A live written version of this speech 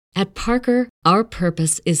At Parker, our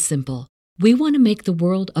purpose is simple. We want to make the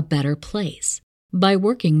world a better place by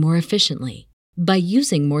working more efficiently, by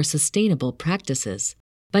using more sustainable practices,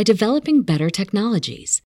 by developing better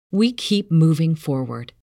technologies. We keep moving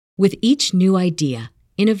forward. With each new idea,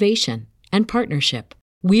 innovation, and partnership,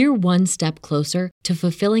 we're one step closer to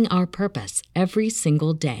fulfilling our purpose every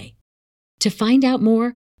single day. To find out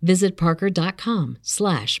more, visit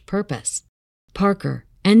parker.com/purpose. Parker,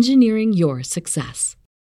 engineering your success.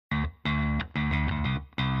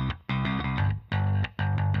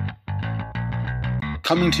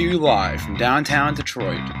 Coming to you live from downtown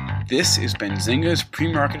Detroit, this is Benzinga's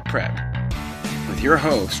PreMarket Prep with your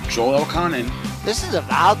host, Joel Elconin. This is a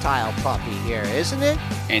volatile puppy here, isn't it?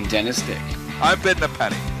 And Dennis Dick. I'm bidding a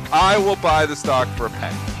penny. I will buy the stock for a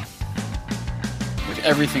penny. With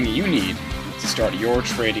everything you need to start your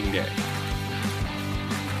trading day.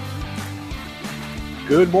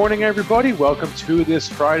 Good morning, everybody. Welcome to this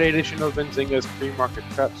Friday edition of Benzinga's PreMarket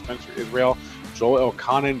Prep. Spencer Israel, Joel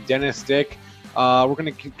Elconin, Dennis Dick. We're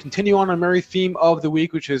going to continue on our merry theme of the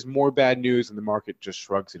week, which is more bad news, and the market just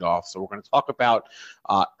shrugs it off. So we're going to talk about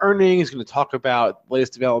earnings, going to talk about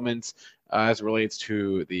latest developments as it relates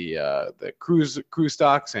to the cruise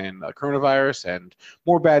stocks and coronavirus, and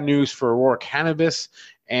more bad news for Aurora Cannabis.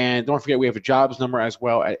 And don't forget, we have a jobs number as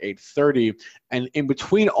well at 8:30. And in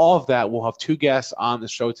between all of that, we'll have two guests on the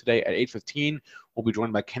show today at 8:15. We'll be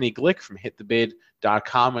joined by Kenny Glick from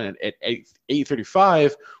hitthebid.com. And at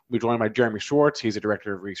 8:35, we'll be joined by Jeremy Schwartz. He's the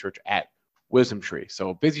director of research at Wisdom Tree.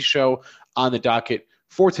 So a busy show on the docket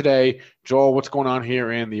for today. Joel, what's going on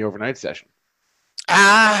here in the overnight session?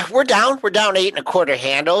 We're down 8.25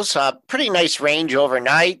 handles. Pretty nice range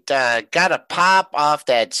overnight. Got a pop off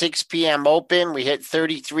that 6 p.m. open. We hit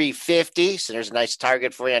 33.50, so there's a nice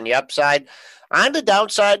target for you on the upside. On the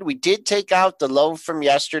downside, we did take out the low from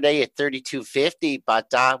yesterday at 32.50,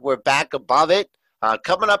 but we're back above it.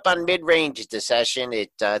 Coming up on mid-range this session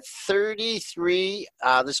at 33,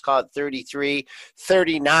 let's call it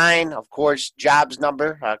 33.39. Of course, jobs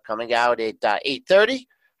number coming out at 8:30.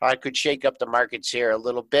 Could shake up the markets here a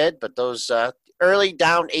little bit, but those early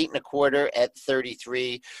down 8.25 at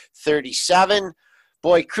 33.37.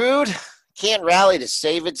 Boy, crude can't rally to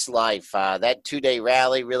save its life. That two-day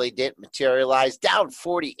rally really didn't materialize. Down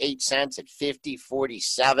 48 cents at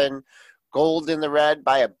 50.47. Gold in the red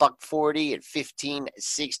by $1.40 at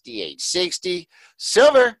 15.6860.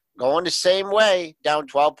 Silver going the same way, down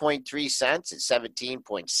 12.3 cents at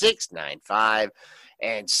 17.695.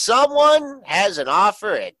 And someone has an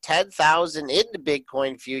offer at 10,000 in the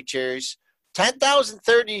Bitcoin futures.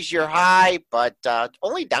 10,030 is your high, but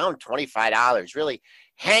only down $25. Really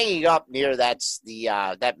hanging up near that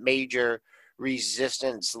major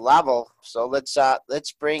resistance level. So let's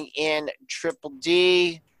bring in Triple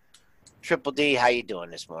D. Triple D, how you doing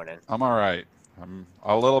this morning? I'm all right. I'm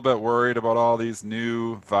a little bit worried about all these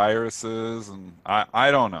new viruses, and I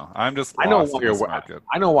don't know. I'm just lost. I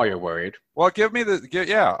know why you're worried. Well,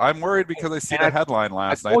 I'm worried because I see the headline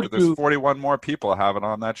last night that there's 41 more people have it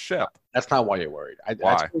on that ship. That's not why you're worried.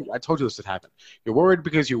 Why? I told you this would happen. You're worried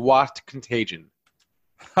because you watched Contagion.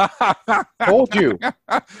 Told you.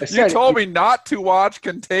 You told me not to watch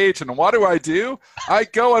Contagion. What do? I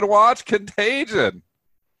go and watch Contagion.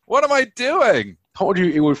 What am I doing? Told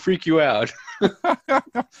you it would freak you out.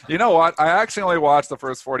 You know what? I actually only watched the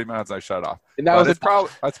first 40 minutes. I shut off. And that's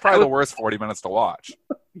probably the worst 40 minutes to watch.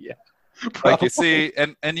 Yeah. Probably. Like you see,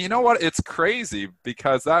 and you know what? It's crazy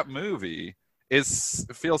because that movie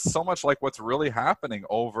feels so much like what's really happening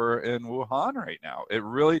over in Wuhan right now. It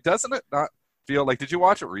really doesn't it not feel like? Did you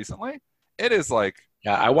watch it recently? It is like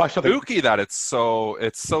I watched it. Spooky that it's so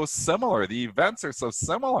similar. The events are so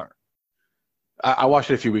similar. I watched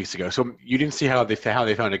it a few weeks ago, so you didn't see how they found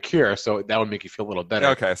a cure, so that would make you feel a little better.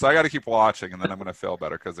 Okay, so I got to keep watching, and then I'm going to feel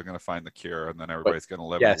better because they're going to find the cure, and then everybody's going to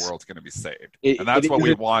live, and the world's going to be saved. And that's what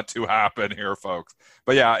we want to happen here, folks.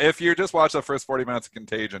 But yeah, if you just watch the first 40 minutes of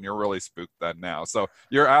Contagion, you're really spooked then now. So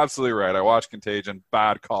you're absolutely right. I watched Contagion.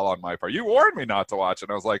 Bad call on my part. You warned me not to watch it.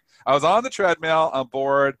 I was like, I was on the treadmill. I'm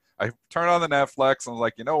bored. I turned on the Netflix, and I was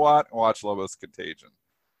like, you know what? I'll watch a little bit of Contagion.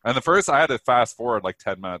 And the first, I had to fast forward like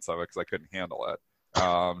 10 minutes of it because I couldn't handle it.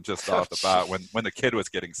 Just off the bat, when the kid was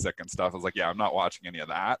getting sick and stuff, I was like, yeah, I'm not watching any of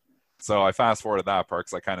that. So I fast forwarded that part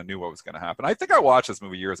because I kind of knew what was going to happen. I think I watched this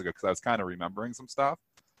movie years ago because I was kind of remembering some stuff.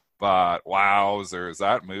 But wowzers,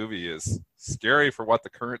 that movie is scary for what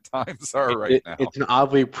the current times are right now. It's an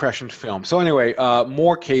oddly prescient film. So anyway,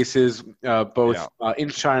 more cases both in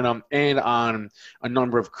China and on a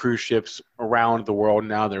number of cruise ships around the world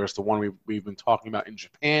now. There's the one we've been talking about in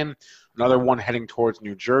Japan, another one heading towards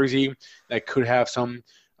New Jersey that could have some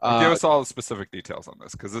Give us all the specific details on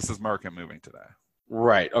this, because this is market moving today.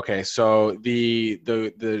 Right. Okay. So the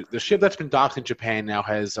ship that's been docked in Japan now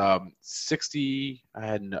has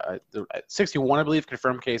 61, I believe,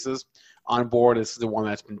 confirmed cases on board. This is the one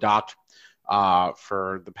that's been docked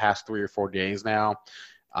for the past 3 or 4 days now,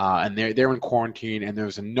 and they're in quarantine. And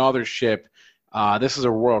there's another ship. This is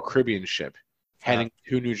a Royal Caribbean ship heading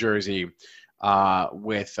to New Jersey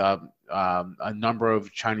with a number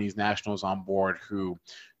of Chinese nationals on board who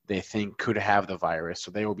they think could have the virus. So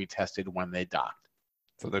they will be tested when they dock.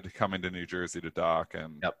 So they're coming to New Jersey to dock,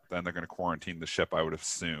 and then they're going to quarantine the ship, I would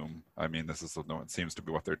assume. I mean, this is it seems to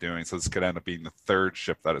be what they're doing. So this could end up being the third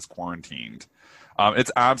ship that is quarantined.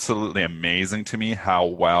 It's absolutely amazing to me how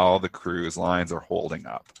well the cruise lines are holding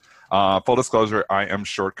up. Full disclosure, I am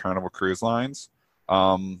short Carnival Cruise Lines.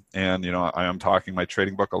 And, I am talking my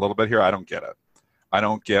trading book a little bit here. I don't get it. I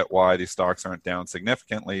don't get why these stocks aren't down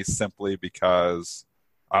significantly, simply because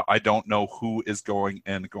I don't know who is going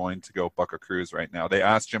to go book a cruise right now. They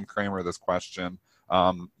asked Jim Cramer this question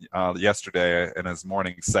yesterday in his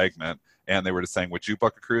morning segment, and they were just saying, would you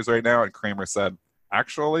book a cruise right now? And Cramer said,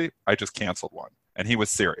 actually, I just canceled one. And he was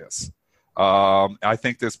serious. I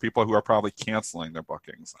think there's people who are probably canceling their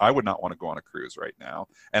bookings. I would not want to go on a cruise right now.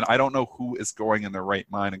 And I don't know who is going in their right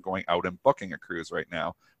mind and going out and booking a cruise right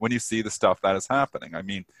now when you see the stuff that is happening. I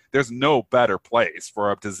mean, there's no better place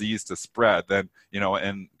for a disease to spread than,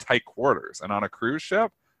 in tight quarters. And on a cruise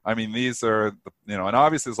ship, I mean, these are, and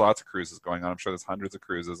obviously there's lots of cruises going on. I'm sure there's hundreds of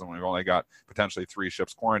cruises, and we've only got potentially 3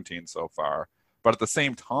 ships quarantined so far. But at the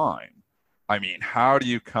same time, I mean, how do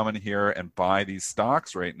you come in here and buy these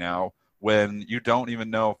stocks right now when you don't even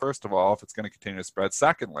know, first of all, if it's going to continue to spread?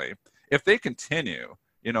 Secondly, if they continue,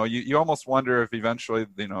 you almost wonder if eventually,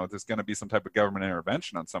 there's going to be some type of government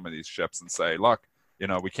intervention on some of these ships and say, look,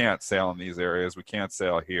 we can't sail in these areas. We can't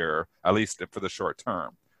sail here, at least for the short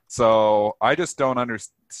term. So I just don't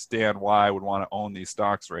understand why I would want to own these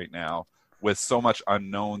stocks right now with so much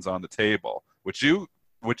unknowns on the table. Would you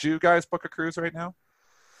guys book a cruise right now?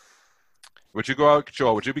 Would you go out,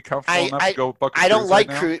 Joel? Would you be comfortable enough to go book a cruise? I don't like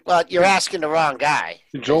right cruise. Well, you're asking the wrong guy.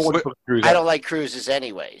 Joel would book a cruise. I don't like cruises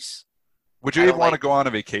anyways. Would you even want to go on a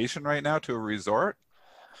vacation right now to a resort?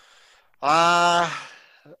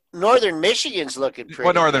 Northern Michigan's looking pretty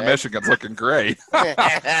Well, Northern good. Michigan's looking great. But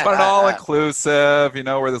an all-inclusive,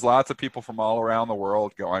 where there's lots of people from all around the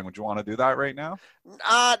world going. Would you want to do that right now?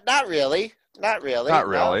 Not really. Not really. Not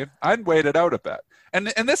really. No. I'd wait it out a bit. And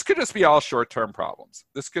this could just be all short-term problems.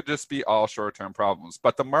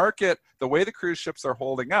 But the market, the way the cruise ships are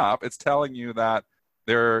holding up, it's telling you that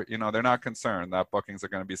they're not concerned that bookings are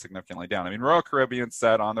going to be significantly down. I mean, Royal Caribbean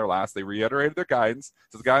said on their last, they reiterated their guidance.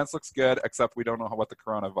 So the guidance looks good, except we don't know what the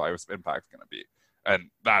coronavirus impact is going to be. And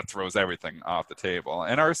that throws everything off the table.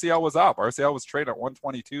 And RCL was up. RCL was trading at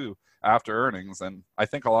 122 after earnings. And I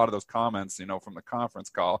think a lot of those comments, from the conference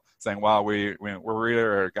call saying, well, we're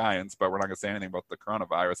reiterating our guidance, but we're not going to say anything about the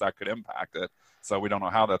coronavirus. That could impact it. So we don't know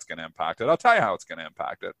how that's going to impact it. I'll tell you how it's going to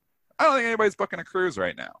impact it. I don't think anybody's booking a cruise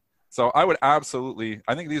right now. So I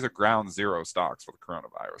think these are ground zero stocks for the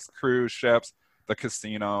coronavirus. The cruise ships, the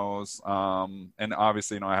casinos, and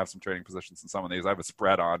obviously, I have some trading positions in some of these. I have a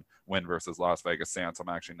spread on Wynn versus Las Vegas Sands. I'm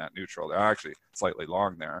actually net neutral. They're actually slightly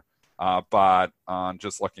long there. But on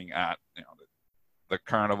just looking at the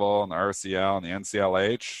Carnival and the RCL and the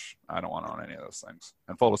NCLH, I don't want to own any of those things.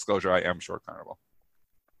 And full disclosure, I am short Carnival.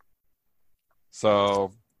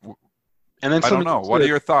 So... And then I don't know. What are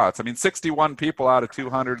your thoughts? I mean, 61 people out of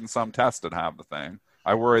 200 and some tested have the thing.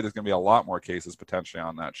 I worry there's going to be a lot more cases potentially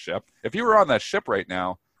on that ship. If you were on that ship right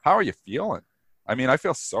now, how are you feeling? I mean, I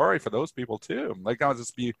feel sorry for those people too. They got to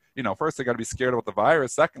just be, first they got to be scared about the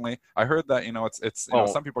virus. Secondly, I heard that, it's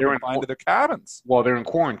some people are confined to their cabins. Well, they're in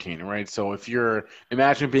quarantine, right? So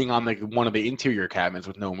imagine being on one of the interior cabins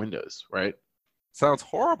with no windows, right? Sounds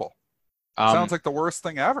horrible. Sounds like the worst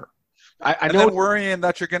thing ever. I know, then worrying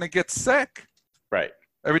that you're going to get sick. Right.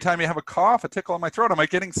 Every time you have a cough, a tickle in my throat, am I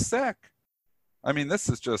getting sick? I mean, this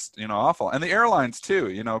is just, awful. And the airlines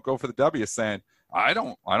too, go for the W, saying, I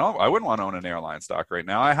wouldn't want to own an airline stock right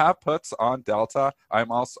now. I have puts on Delta. I'm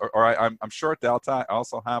short Delta. I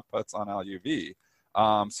also have puts on LUV.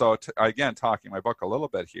 Again, talking my book a little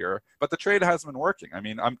bit here, but the trade hasn't been working. I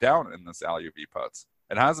mean, I'm down in this LUV puts.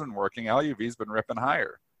 It hasn't been working. LUV's been ripping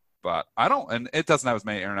higher. But and it doesn't have as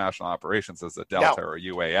many international operations as a Delta or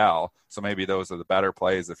UAL. So maybe those are the better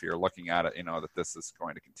plays if you're looking at it, that this is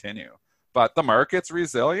going to continue. But the market's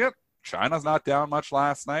resilient. China's not down much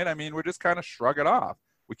last night. I mean, we just kind of shrug it off.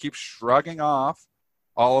 We keep shrugging off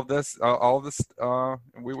all of this.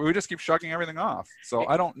 We just keep shrugging everything off. So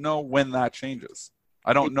I don't know when that changes.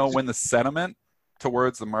 I don't know when the sentiment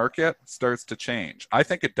towards the market starts to change. I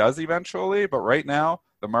think it does eventually, but right now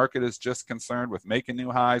the market is just concerned with making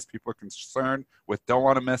new highs. People are concerned with don't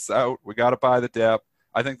want to miss out. We got to buy the dip.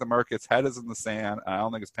 I think the market's head is in the sand, and I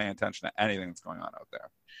don't think it's paying attention to anything that's going on out there.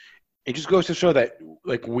 It just goes to show that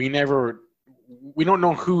like we don't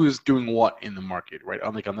know who is doing what in the market, right?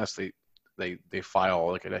 Unless they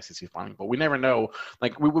file like an SEC filing, but we never know.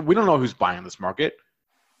 Like we don't know who's buying this market.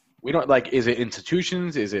 We don't is it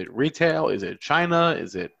institutions? Is it retail? Is it China?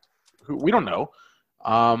 Is it who? We don't know.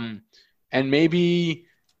 And maybe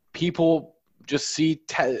people just see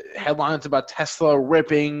headlines about Tesla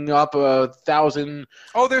ripping up 1,000.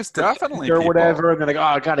 Oh, there's definitely or people. Whatever, and they're like, oh,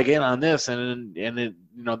 I got to get on this, and it,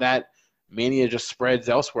 that mania just spreads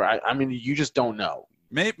elsewhere. I mean, you just don't know.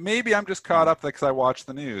 Maybe I'm just caught up because I watch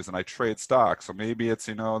the news and I trade stocks. So maybe it's,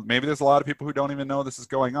 maybe there's a lot of people who don't even know this is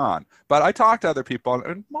going on. But I talk to other people,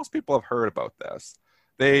 and most people have heard about this.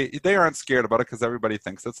 They aren't scared about it because everybody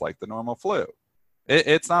thinks it's like the normal flu.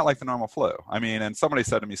 It's not like the normal flu. I mean, and somebody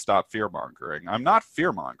said to me, stop fear-mongering. I'm not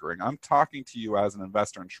fear-mongering. I'm talking to you as an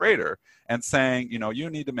investor and trader and saying, you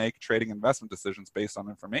need to make trading investment decisions based on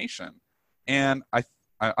information. And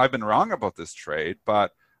I've been wrong about this trade,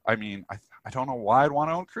 but I mean, I don't know why I'd want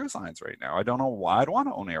to own cruise lines right now. I don't know why I'd want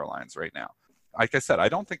to own airlines right now. Like I said, I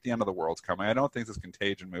don't think the end of the world's coming. I don't think this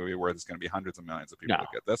Contagion movie where there's going to be hundreds of millions of people that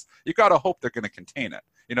get this. You got to hope they're going to contain it.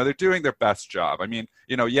 They're doing their best job. I mean,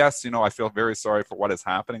 yes, I feel very sorry for what is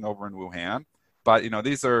happening over in Wuhan, but,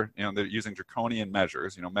 these are, they're using draconian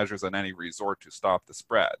measures, measures on any resort to stop the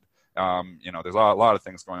spread. There's a lot of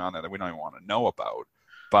things going on there that we don't even want to know about.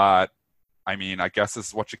 But, I mean, I guess this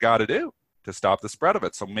is what you got to do to stop the spread of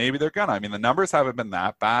it. So maybe they're gonna. I mean, the numbers haven't been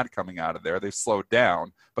that bad coming out of there. They've slowed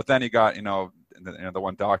down. But then you got, the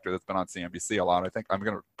one doctor that's been on CNBC a lot. I think I'm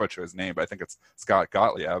going to butcher his name, but I think it's Scott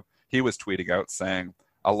Gottlieb. He was tweeting out saying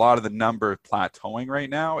a lot of the number plateauing right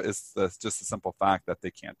now is just the simple fact that they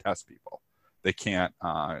can't test people. They can't.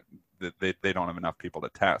 They don't have enough people to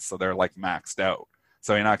test, so they're like maxed out.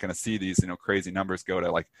 So you're not going to see these crazy numbers go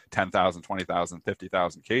to like 10,000, 20,000,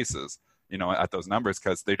 50,000 cases. At those numbers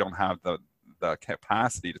because they don't have the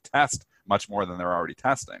capacity to test much more than they're already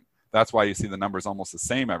testing. That's why you see the numbers almost the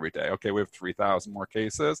same every day. Okay, we have 3,000 more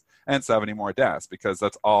cases and 70 more deaths because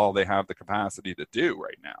that's all they have the capacity to do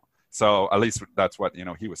right now. So at least that's what,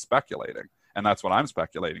 he was speculating. And that's what I'm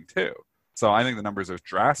speculating too. So I think the numbers are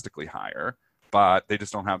drastically higher, but they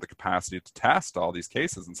just don't have the capacity to test all these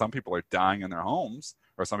cases. And some people are dying in their homes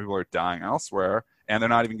or some people are dying elsewhere and they're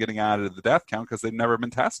not even getting added to the death count because they've never been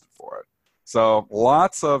tested for it. So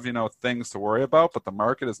lots of, things to worry about, but the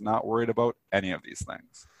market is not worried about any of these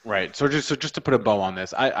things. Right. So just to put a bow on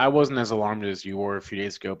this, I wasn't as alarmed as you were a few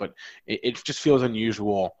days ago, but it just feels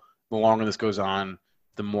unusual. The longer this goes on,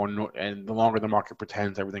 the longer the market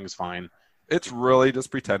pretends everything is fine. It's really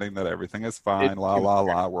just pretending that everything is fine.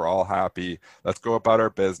 We're all happy. Let's go about our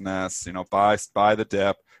business. Buy the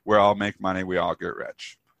dip. We all make money. We all get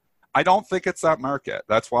rich. I don't think it's that market.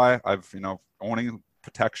 That's why I've, owning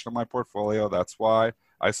protection of my portfolio. That's why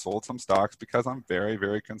I sold some stocks because I'm very,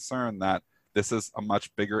 very concerned that this is a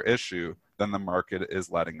much bigger issue than the market is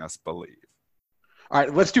letting us believe. All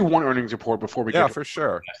right, let's do one earnings report before we get for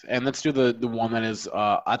sure. And let's do the one that is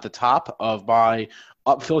at the top of my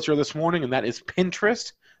up filter this morning, and that is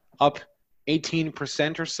Pinterest, up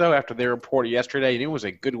 18% or so after they reported yesterday, and it was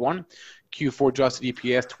a good one. Q4 adjusted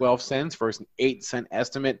EPS 12 cents versus an 8-cent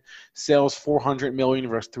estimate. Sales $400 million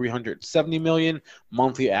versus $370 million.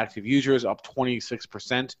 Monthly active users up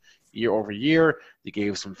 26% year over year. They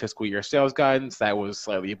gave some fiscal year sales guidance that was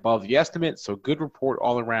slightly above the estimate. So good report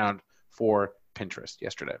all around for Pinterest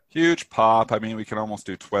yesterday. Huge pop. I mean, we can almost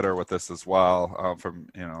do Twitter with this as well.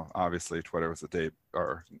 Obviously Twitter was the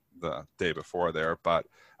day before there, but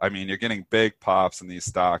I mean, you're getting big pops in these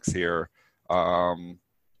stocks here.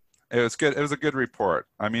 It was good. It was a good report.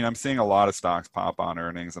 I mean, I'm seeing a lot of stocks pop on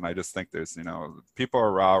earnings, and I just think there's, people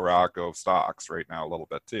are rah go stocks right now a little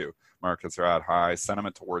bit too. Markets are at high.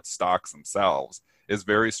 Sentiment towards stocks themselves is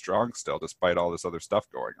very strong still, despite all this other stuff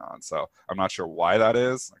going on. So I'm not sure why that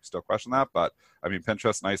is. I still question that, but I mean,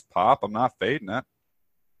 Pinterest, nice pop. I'm not fading it.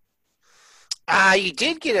 You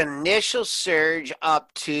did get an initial surge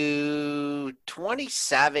up to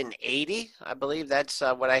 27.80. I believe that's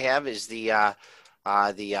what I have is the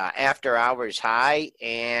after hours high,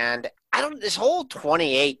 and this whole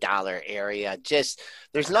 $28 area, just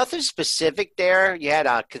there's nothing specific there. You had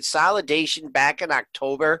a consolidation back in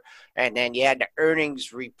October, and then you had the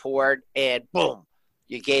earnings report, and boom,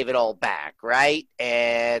 you gave it all back, right?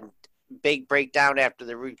 And big breakdown after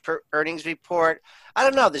the earnings report. I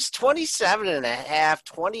don't know, this 27.5,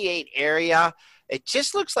 28 area it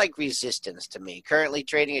just looks like resistance to me. Currently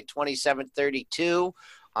trading at 27.32.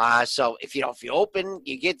 So if you open,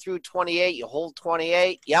 you get through 28, you hold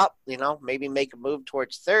 28. Yep, maybe make a move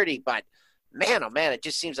towards 30. But man, oh man, it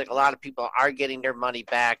just seems like a lot of people are getting their money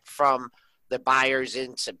back from the buyers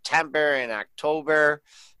in September and October.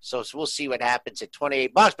 So we'll see what happens at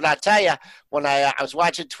 $28. But I'll tell you, when I was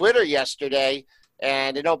watching Twitter yesterday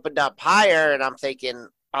and it opened up higher, and I'm thinking,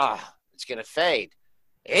 it's going to fade.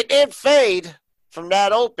 It did fade from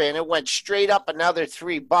that open. It went straight up another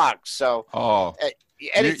 $3. So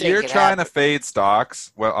you're trying to fade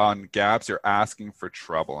stocks on gaps. You're asking for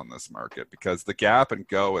trouble in this market because the gap and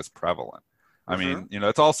go is prevalent. I mean,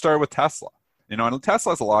 it's all started with Tesla. And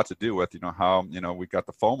Tesla has a lot to do with, how, we got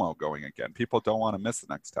the FOMO going again. People don't want to miss the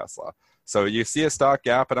next Tesla. So you see a stock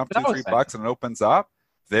gapping up $2-3 and it opens up,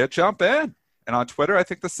 they jump in. And on Twitter, I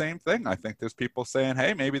think the same thing. I think there's people saying,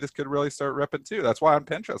 hey, maybe this could really start ripping too. That's why on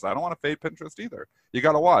Pinterest, I don't want to fade Pinterest either. You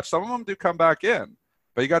got to watch. Some of them do come back in,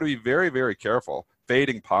 but you got to be very, very careful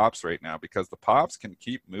fading pops right now because the pops can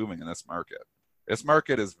keep moving in this market. This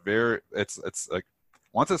market is it's like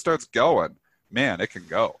once it starts going, man, it can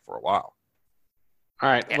go for a while. All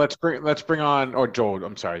right, let's bring on. Joel,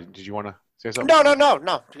 I'm sorry. Did you want to say something?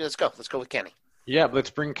 No. Let's go with Kenny. Yeah, let's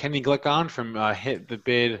bring Kenny Glick on from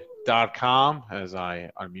hitthebid.com as I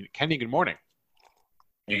unmute. Kenny, good morning.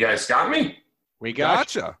 You guys got me? We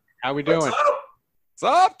gotcha. How we doing? What's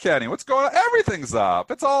up, Kenny? What's going on? Everything's up.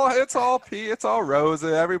 It's all rosy.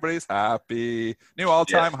 Everybody's happy. New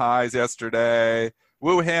all-time highs yesterday.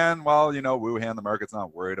 Wuhan, Wuhan, the market's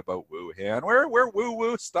not worried about Wuhan. We're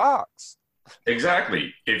woo-woo stocks.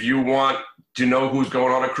 Exactly. If you want to know who's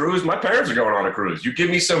going on a cruise, my parents are going on a cruise. You give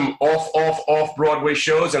me some off Broadway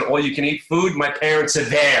shows and all you can eat food, my parents are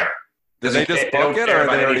there. Did they just book it, or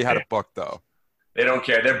they already had it booked though? They don't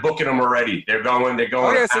care. They're booking them already. They're going.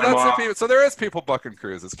 Okay, so that's the people. So there is people booking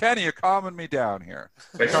cruises. Kenny, you're calming me down here.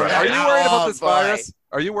 That's right. Are you worried about this virus?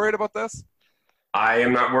 Are you worried about this? I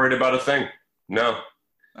am not worried about a thing. No.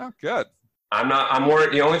 Oh, good. I'm not. I'm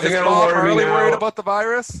worried. The only thing that'll worry me now. Worried about the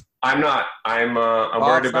virus? I'm not. I'm Bob's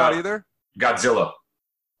worried about not either. Godzilla.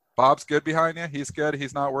 Bob's good behind you. He's good.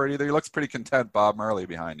 He's not worried either. He looks pretty content. Bob Marley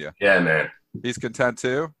behind you. Yeah, man. He's content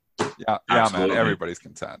too. Yeah, Absolutely. Man. Everybody's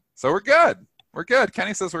content. So we're good. We're good.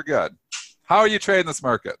 Kenny says we're good. How are you trading this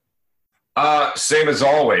market? Same as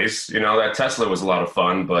always. That Tesla was a lot of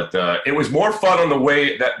fun, but it was more fun on the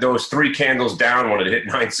way that those 3 candles down when it hit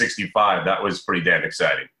 965. That was pretty damn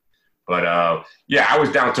exciting. But I was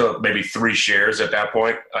down to maybe 3 shares at that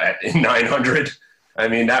point at 900. I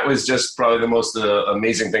mean, that was just probably the most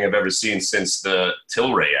amazing thing I've ever seen since the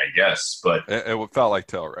Tilray, I guess. But it felt like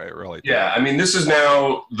Tilray, it really did. Yeah, I mean, this is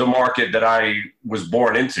now the market that I was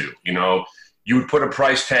born into. You would put a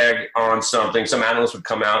price tag on something. Some analyst would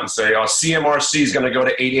come out and say, CMRC is going to go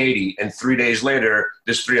to 880. And 3 days later,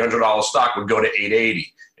 this $300 stock would go to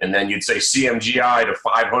 880. And then you'd say CMGI to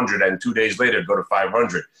 500. And 2 days later, it'd go to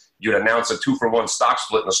 500. You'd announce a 2-for-1 stock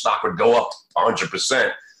split and the stock would go up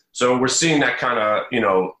 100%. So we're seeing that kind of,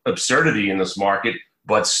 absurdity in this market,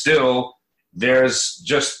 but still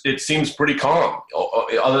it seems pretty calm.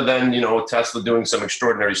 Other than, Tesla doing some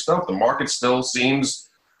extraordinary stuff, the market still seems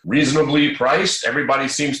reasonably priced. Everybody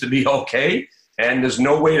seems to be okay. And there's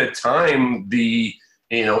no way to time the,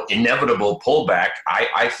 inevitable pullback.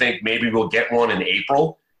 I think maybe we'll get one in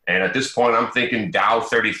April. And at this point, I'm thinking Dow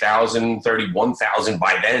 30,000, 31,000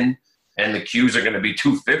 by then. And the Qs are going to be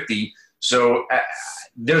 250. So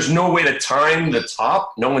there's no way to time the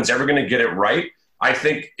top. No one's ever going to get it right. I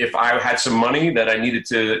think if I had some money that I needed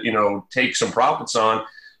to, take some profits on,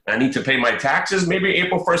 I need to pay my taxes, maybe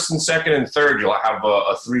April 1st and 2nd and 3rd, you'll have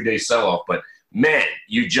a 3-day sell-off. But, man,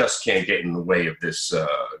 you just can't get in the way of this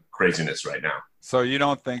craziness right now. So you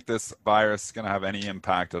don't think this virus is going to have any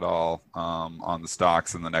impact at all on the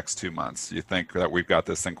stocks in the next 2 months? You think that we've got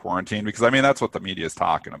this thing quarantined? Because, that's what the media is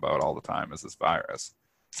talking about all the time is this virus.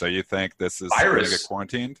 So you think this is going to get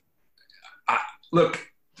quarantined? Look,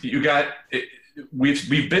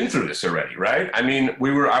 we've been through this already, right? I mean,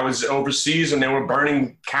 I was overseas and they were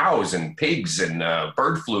burning cows and pigs and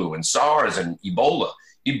bird flu and SARS and Ebola.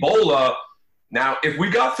 Now, if we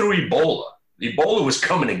got through Ebola was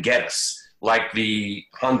coming to get us. Like the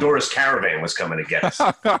Honduras caravan was coming to get us.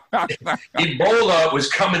 Ebola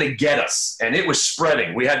was coming to get us, and it was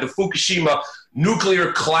spreading. We had the Fukushima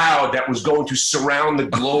nuclear cloud that was going to surround the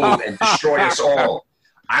globe and destroy us all.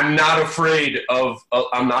 I'm not afraid of a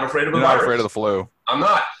virus. Not afraid of the flu. I'm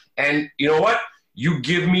not. And you know what? You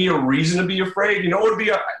give me a reason to be afraid. What would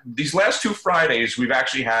be these last 2 Fridays, we've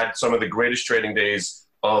actually had some of the greatest trading days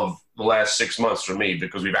of the last 6 months for me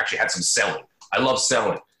because we've actually had some selling. I love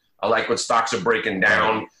selling. I like what stocks are breaking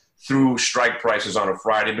down through strike prices on a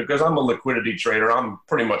Friday because I'm a liquidity trader. I'm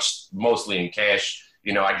pretty much mostly in cash.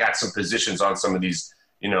 I got some positions on some of these,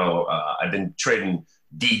 I've been trading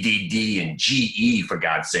DDD and GE for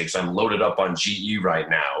God's sakes. I'm loaded up on GE right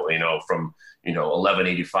now, from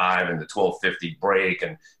 1185 and the 1250 break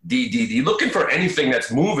and DDD, looking for anything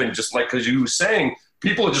that's moving, just like because you were saying,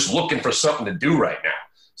 people are just looking for something to do right now.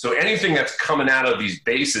 So anything that's coming out of these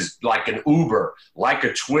bases, like an Uber, like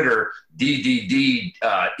a Twitter, DDD,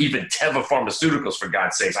 even Teva Pharmaceuticals, for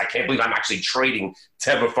God's sakes. I can't believe I'm actually trading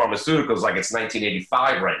Teva Pharmaceuticals like it's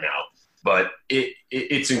 1985 right now. But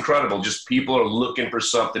it's incredible. Just people are looking for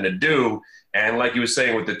something to do. And like you were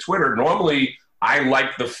saying with the Twitter, normally I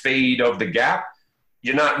like the fade of the gap.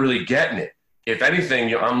 You're not really getting it. If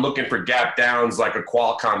anything, I'm looking for gap downs like a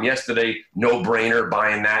Qualcomm yesterday. No brainer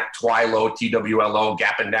buying that. Twilo, TWLO,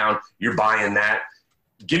 gapping down. You're buying that.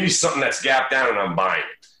 Give me something that's gap down and I'm buying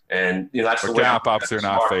it. And that's the way gap ups are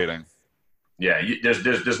not fading. Yeah,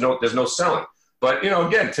 there's no selling. But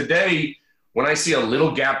again, today when I see a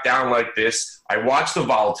little gap down like this, I watch the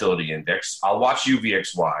volatility index. I'll watch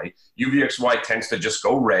UVXY. UVXY tends to just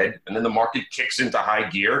go red, and then the market kicks into high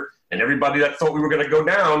gear, and everybody that thought we were going to go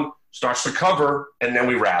down starts to cover, and then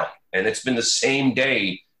we rally. And it's been the same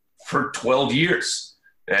day for 12 years.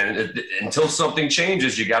 And until something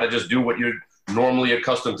changes, you got to just do what you're normally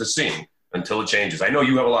accustomed to seeing until it changes. I know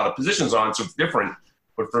you have a lot of positions on, so it's different.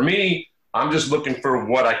 But for me, I'm just looking for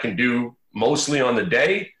what I can do mostly on the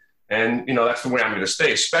day. And, that's the way I'm going to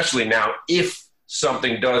stay, especially now if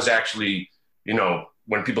something does actually,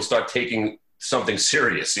 when people start taking something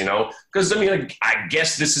serious, because, I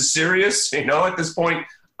guess this is serious, at this point.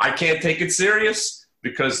 I can't take it serious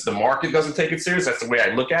because the market doesn't take it serious. That's the way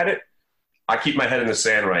I look at it. I keep my head in the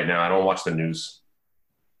sand right now. I don't watch the news.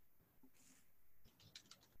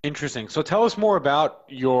 Interesting. So tell us more about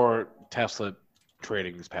your Tesla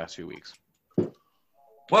trading these past few weeks.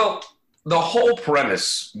 Well, the whole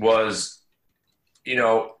premise was,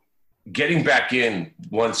 getting back in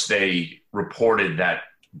once they reported that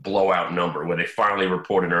blowout number where they finally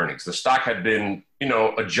reported earnings. The stock had been,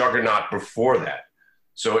 a juggernaut before that.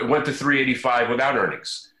 So it went to 385 without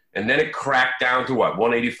earnings. And then it cracked down to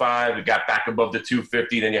 185. It got back above the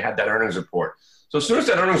 250. Then you had that earnings report. So as soon as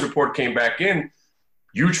that earnings report came back in,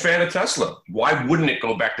 huge fan of Tesla. Why wouldn't it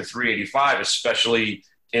go back to 385, especially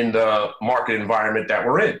in the market environment that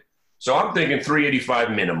we're in? So I'm thinking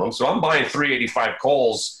 385 minimum. So I'm buying 385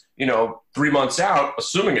 calls, 3 months out,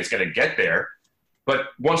 assuming it's going to get there. But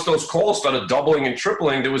once those calls started doubling and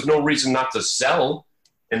tripling, there was no reason not to sell.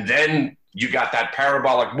 And then you got that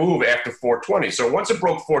parabolic move after 420. So once it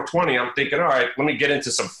broke 420, I'm thinking, all right, let me get into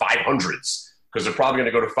some 500s because they're probably going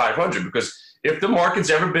to go to 500 because if the market's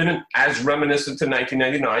ever been as reminiscent to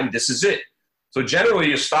 1999, this is it. So generally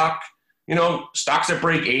your stock, stocks that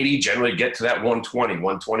break 80 generally get to that 120.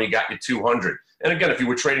 120 got you 200. And again, if you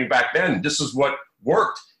were trading back then, this is what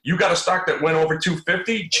worked. You got a stock that went over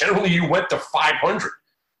 250, generally you went to 500.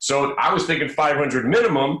 So I was thinking 500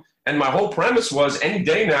 minimum, and my whole premise was any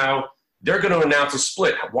day now, they're going to announce a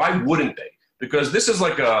split. Why wouldn't they? Because this is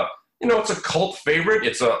like it's a cult favorite.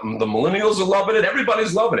 The millennials are loving it.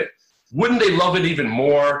 Everybody's loving it. Wouldn't they love it even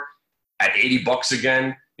more at $80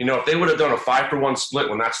 again? If they would have done a 5-for-1 split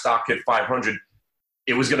when that stock hit 500,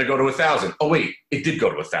 it was going to go to 1,000. Oh, wait, it did go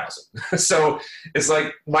to 1,000. So it's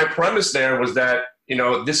like my premise there was that,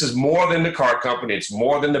 this is more than the car company. It's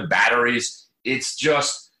more than the batteries. It's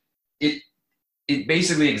just, it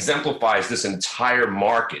basically exemplifies this entire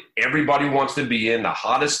market. Everybody wants to be in the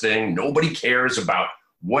hottest thing. Nobody cares about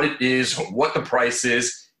what it is, what the price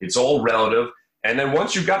is. It's all relative. And then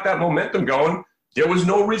once you got that momentum going, there was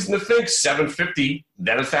no reason to think 750,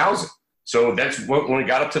 then 1,000. So that's when we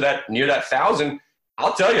got up to that near that 1,000.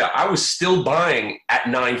 I'll tell you, I was still buying at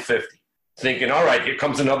 950, thinking, all right, here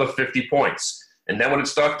comes another 50 points. And then when it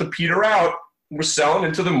starts to peter out, we're selling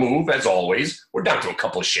into the move as always. We're down to a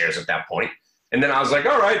couple of shares at that point. And then I was like,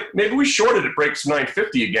 all right, maybe we shorted it, breaks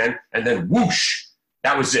 950 again. And then whoosh,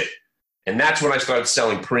 that was it. And that's when I started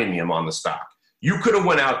selling premium on the stock. You could have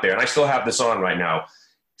went out there, and I still have this on right now.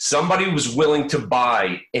 Somebody was willing to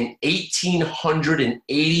buy an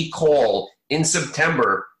 1,880 call in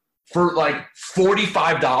September for like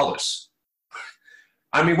 $45.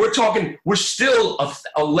 I mean, we're still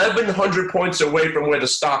 1,100 points away from where the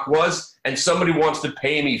stock was, and somebody wants to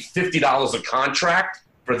pay me $50 a contract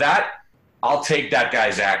for that. I'll take that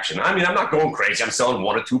guy's action. I mean, I'm not going crazy. I'm selling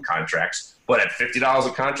 1 or 2 contracts, but at $50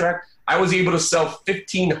 a contract, I was able to sell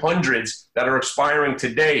 1,500s that are expiring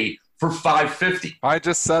today for $550. I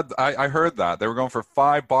just said I heard that they were going for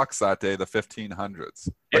 $5 that day. The 1,500s.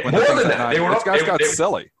 Like more than that. These guys got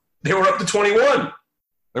silly. they were up to 21.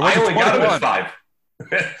 I only got them at 5.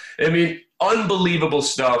 I mean, unbelievable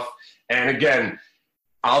stuff. And again,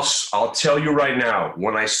 I'll tell you right now,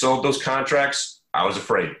 when I sold those contracts, I was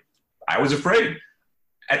afraid.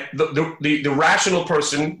 The rational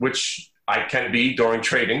person, which I can be during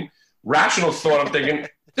trading, rational thought, I'm thinking,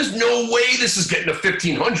 there's no way this is getting to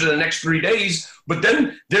 1,500 in the next 3 days. But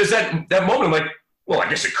then there's that moment like, well, I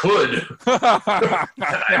guess it could.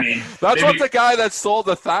 I mean, that's what the guy that sold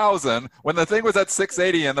 1,000 when the thing was at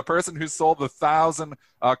 680, and the person who sold the 1,000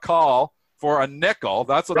 call for a nickel.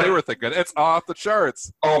 That's what they were thinking. It's off the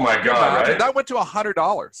charts. Oh my God! Right? That went to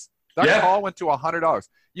 $100. That call went to $100.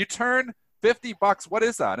 You turn $50. What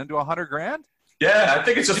is that into $100,000? Yeah, I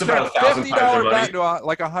think it's just about $1,000 $50 into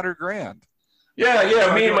like $100,000.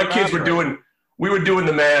 Yeah. Me and my kids were doing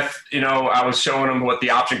the math. You know, I was showing them what the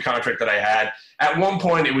option contract that I had. At one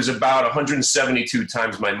point, it was about 172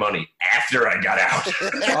 times my money after I got out.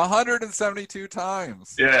 172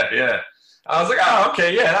 times. Yeah. I was like, oh,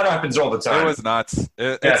 okay, yeah, that happens all the time. It was nuts.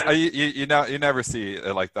 You never see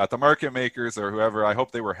it like that. The market makers or whoever, I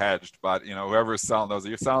hope they were hedged, but whoever's selling those,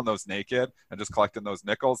 you're selling those naked and just collecting those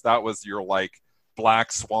nickels. That was your like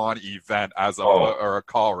black swan event or a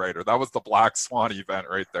call rater. That was the black swan event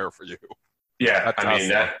right there for you. Yeah, I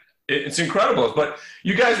mean it's incredible. But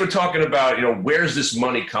you guys were talking about, where's this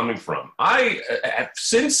money coming from?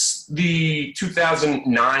 Since the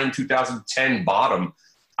 2009, 2010 bottom,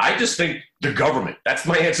 I just think the government. That's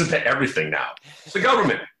my answer to everything now. It's the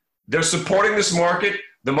government. They're supporting this market.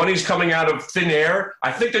 The money's coming out of thin air.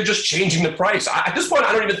 I think they're just changing the price. At this point,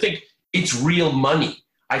 I don't even think it's real money.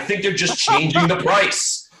 I think they're just changing the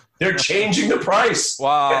price. They're changing the price.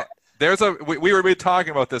 Wow. We were talking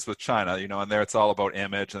about this with China, and there it's all about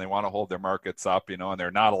image, and they want to hold their markets up, and they're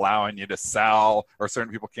not allowing you to sell, or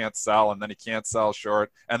certain people can't sell, and then you can't sell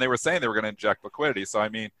short. And they were saying they were going to inject liquidity. So, I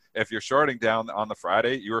mean, if you're shorting down on the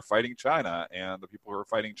Friday, you were fighting China, and the people who were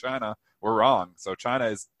fighting China were wrong. So China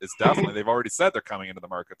is definitely, they've already said they're coming into the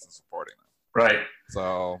markets and supporting them. Right.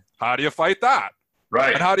 So how do you fight that?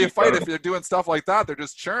 Right. And how do you fight if they're doing stuff like that? They're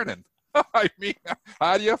just churning. I mean,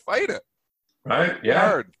 how do you fight it? Right. Yeah.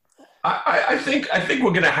 Hard. I think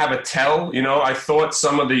we're going to have a tell. I thought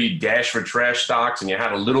some of the dash for trash stocks, and you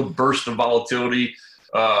had a little burst of volatility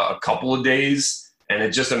a couple of days, and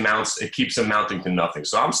it keeps amounting to nothing.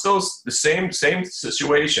 So I'm still the same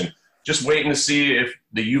situation, just waiting to see if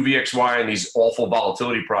the UVXY and these awful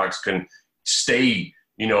volatility products can stay,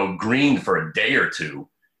 green for a day or two.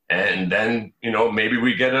 And then, maybe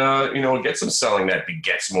we get some selling that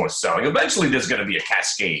begets more selling. Eventually there's going to be a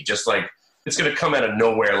cascade, just like it's going to come out of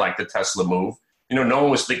nowhere like the Tesla move. No one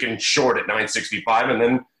was thinking short at 965, and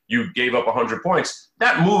then you gave up 100 points.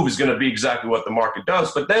 That move is going to be exactly what the market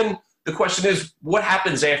does. But then the question is, what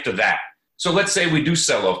happens after that? So let's say we do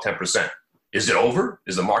sell off 10%. Is it over?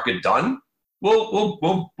 Is the market done?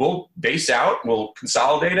 We'll base out, we'll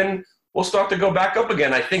consolidate, and we'll start to go back up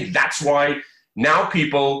again. I think that's why now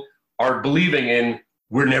people are believing in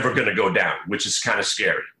we're never going to go down, which is kind of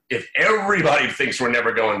scary. If everybody thinks we're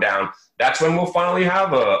never going down, that's when we'll finally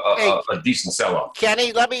have a decent sell-off.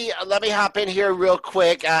 Kenny, let me hop in here real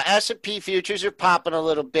quick. S&P futures are popping a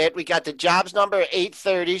little bit. We got the jobs number at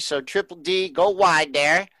 8:30, so Triple D, go wide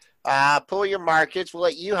there. Pull your markets. We'll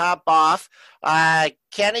let you hop off.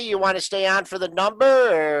 Kenny, you want to stay on for the number,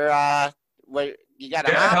 or what? You got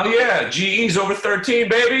to hell yeah. GE's over 13,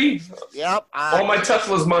 baby. Yep. All my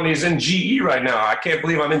Tesla's money is in GE right now. I can't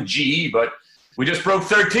believe I'm in GE, but we just broke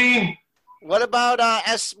 13. What about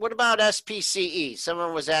SPCE?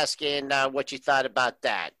 Someone was asking what you thought about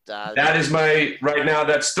that. That is right now,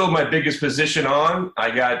 that's still my biggest position on.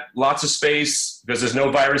 I got lots of space because there's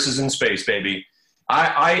no viruses in space, baby.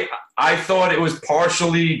 I thought it was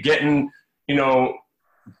partially getting,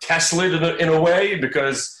 Tesla in a way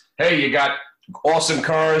because, hey, you got awesome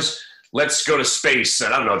cars. Let's go to space.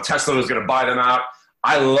 And I don't know, Tesla was going to buy them out.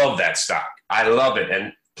 I love that stock. I love it.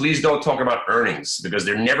 And please don't talk about earnings because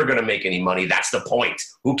they're never going to make any money. That's the point.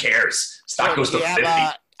 Who cares? Stock goes to 50.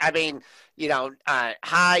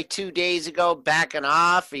 High 2 days ago, backing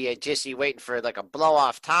off. Are you waiting for like a blow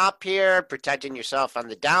off top here, protecting yourself on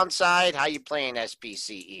the downside? How you playing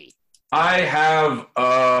SPCE? I have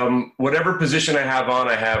whatever position I have on,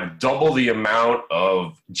 I have double the amount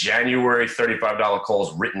of January $35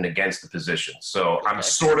 calls written against the position. So okay. I'm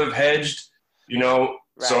sort of hedged,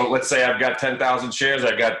 So let's say I've got 10,000 shares.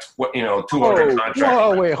 I got 200 contracts.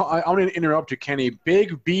 Whoa, wait! I'm going to interrupt you, Kenny.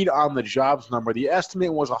 Big beat on the jobs number. The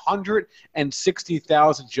estimate was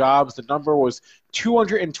 160,000 jobs. The number was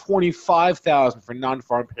 225,000 for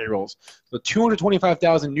non-farm payrolls. So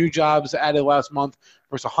 225,000 new jobs added last month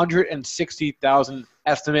versus 160,000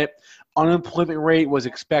 estimate. Unemployment rate was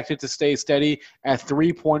expected to stay steady at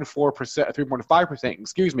 3.5%.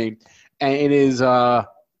 Excuse me, and it is.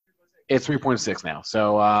 It's 3.6 now.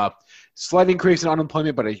 So slight increase in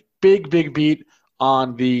unemployment, but a big beat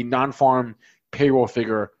on the non-farm payroll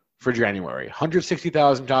figure for January.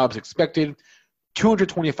 160,000 jobs expected,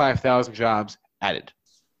 225,000 jobs added.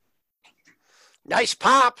 Nice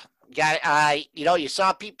pop. You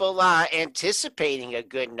saw people anticipating a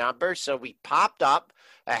good number, so we popped up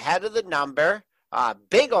ahead of the number.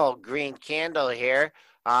 Big old green candle here.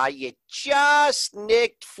 You just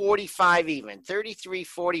nicked 45 even,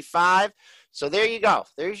 33.45. So there you go.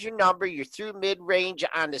 There's your number. You're through mid-range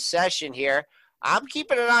on the session here. I'm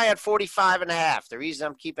keeping an eye on 45.5. The reason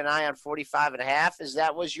I'm keeping an eye on 45.5 is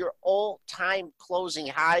that was your all-time closing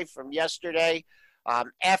high from yesterday.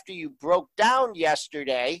 After you broke down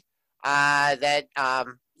yesterday,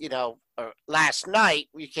 last night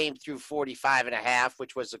we came through 45.5,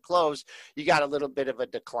 which was the close. You got a little bit of a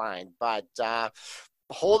decline, but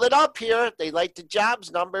hold it up here. They like the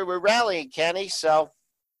jobs number. We're rallying, Kenny. So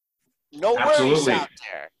no worries out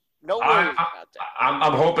there. No worries out there.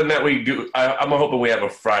 I'm hoping that we do. I'm hoping we have a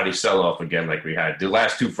Friday sell-off again like we had. The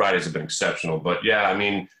last two Fridays have been exceptional. But, yeah, I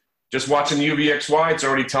mean, just watching UVXY, it's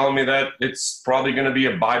already telling me that it's probably going to be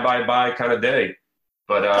a buy kind of day.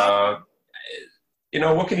 But,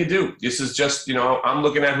 what can you do? This is just, I'm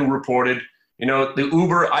looking at who reported. The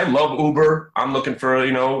Uber, I love Uber. I'm looking for,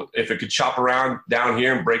 if it could chop around down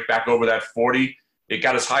here and break back over that 40. It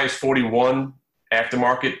got as high as 41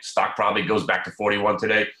 aftermarket. Stock probably goes back to 41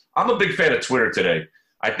 today. I'm a big fan of Twitter today.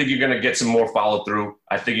 I think you're going to get some more follow through.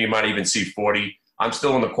 I think you might even see 40. I'm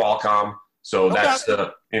still in the Qualcomm. So that's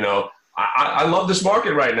the, I love this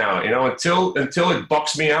market right now, until it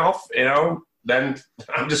bucks me off, then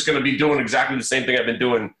I'm just going to be doing exactly the same thing I've been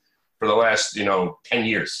doing for the last, 10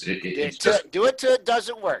 years. Do it till it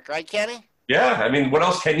doesn't work, right, Kenny? Yeah, I mean, what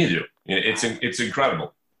else can you do? It's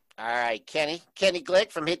incredible. All right, Kenny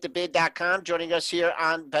Glick from hitthebid.com joining us here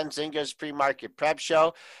on Benzinga's Pre-Market Prep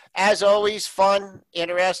Show. As always, fun,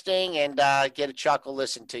 interesting, and get a chuckle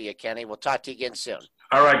listen to you, Kenny. We'll talk to you again soon.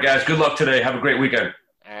 All right, guys. Good luck today. Have a great weekend.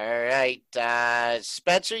 All right.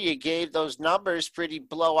 Spencer, you gave those numbers, pretty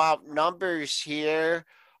blowout numbers here.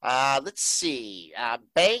 Let's see.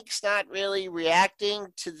 Banks not really reacting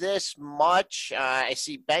to this much. I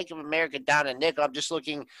see Bank of America down a nickel. I'm just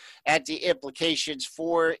looking at the implications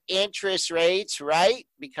for interest rates, right?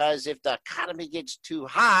 Because if the economy gets too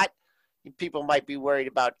hot, people might be worried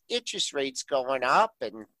about interest rates going up,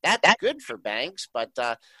 and that's good for banks. But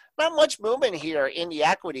not much movement here in the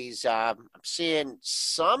equities. I'm seeing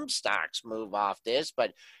some stocks move off this,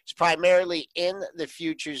 but it's primarily in the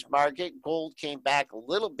futures market. Gold came back a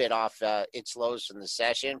little bit off its lows from the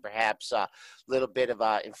session, perhaps a little bit of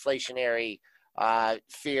inflationary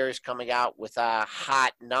fears coming out with a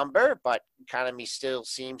hot number, but economy still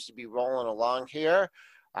seems to be rolling along here.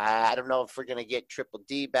 I don't know if we're going to get Triple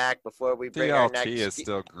D back before we bring our next. DLT is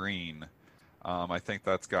still green. I think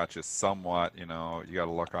that's got you somewhat, you got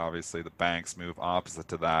to look, obviously, the banks move opposite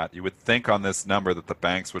to that. You would think on this number that the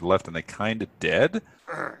banks would lift, and they kind of did,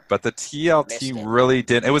 but the TLT really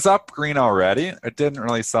didn't. It was up green already. It didn't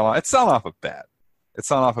really sell off. It sell off a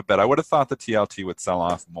bit. I would have thought the TLT would sell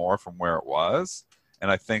off more from where it was,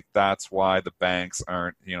 and I think that's why the banks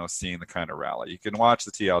aren't, seeing the kind of rally. You can watch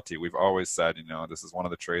the TLT. We've always said, this is one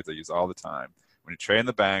of the trades I use all the time. When you trade in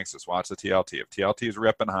the banks, just watch the TLT. If TLT is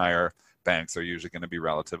ripping higher, banks are usually going to be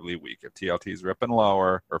relatively weak. If TLT is ripping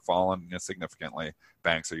lower or falling significantly,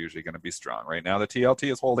 banks are usually going to be strong. Right now, the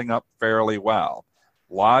TLT is holding up fairly well.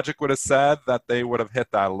 Logic would have said that they would have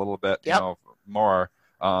hit that a little bit, more,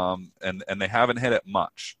 and they haven't hit it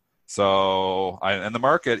much. So, and the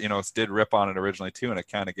market, did rip on it originally too, and it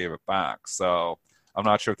kind of gave it back. So, I'm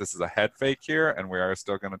not sure if this is a head fake here, and we are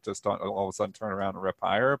still going to just all of a sudden turn around and rip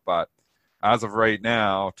higher. But as of right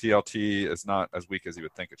now, TLT is not as weak as you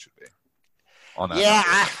would think it should be.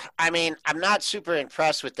 I'm not super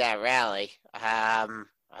impressed with that rally. I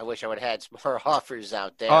wish I would have had some more offers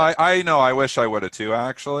out there. I know. I wish I would have too,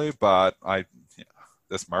 actually. But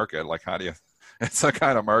this market, how do you? It's a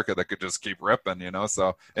kind of market that could just keep ripping,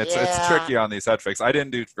 So it's tricky on these head fakes. I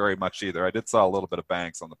didn't do very much either. I did sell a little bit of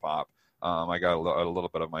banks on the pop. I got a little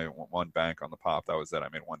bit of my one bank on the pop. That was it. I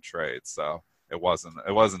made one trade, so it wasn't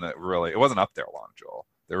up there long, Joel.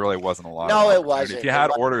 There really wasn't a lot. No, of it wasn't. If you had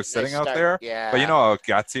orders sitting out there, yeah. But you know how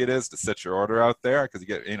gutsy it is to sit your order out there because you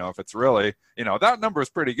get, if it's really, that number is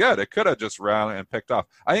pretty good. It could have just ran and picked off.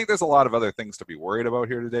 I think there's a lot of other things to be worried about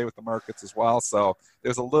here today with the markets as well. So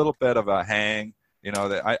there's a little bit of a hang.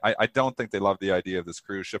 That I don't think they love the idea of this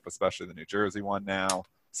cruise ship, especially the New Jersey one now.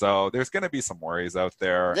 So there's going to be some worries out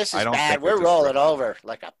there. This is bad. We're rolling over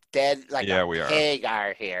like a pig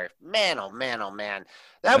are here. Man, oh man, oh man.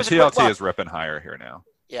 That was TLT is ripping higher here now.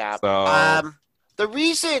 Yeah. So the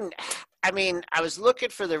reason, I was looking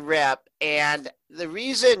for the rip, and the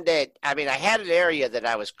reason that I had an area that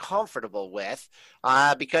I was comfortable with,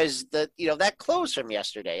 because that close from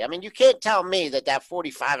yesterday. You can't tell me that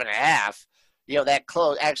 45.5. That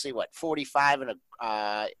close actually 45 and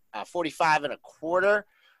a quarter.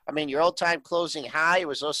 Your all-time closing high. It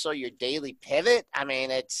was also your daily pivot.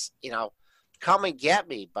 It's, come and get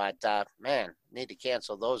me. But, man, need to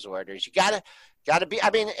cancel those orders. You gotta be,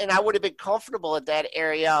 and I would have been comfortable at that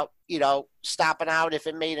area, stopping out if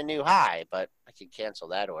it made a new high. But I can cancel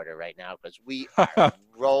that order right now because we are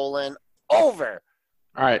rolling over.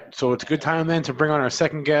 All right, so it's a good time then to bring on our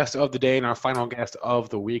second guest of the day and our final guest of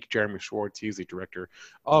the week, Jeremy Schwartz. He's the Director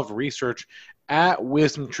of Research at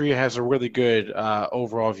Wisdom Tree. Has a really good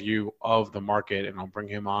overall view of the market, and I'll bring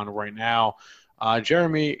him on right now.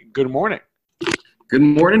 Jeremy, good morning. Good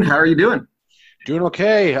morning. How are you doing? Doing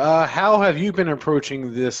okay. How have you been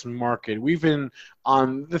approaching this market? We've been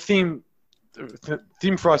on the theme. The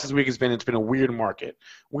theme for us this week has been it's been a weird market,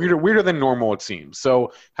 weirder than normal it seems.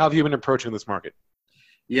 So, how have you been approaching this market?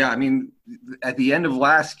 Yeah, at the end of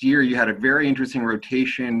last year, you had a very interesting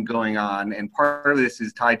rotation going on, and part of this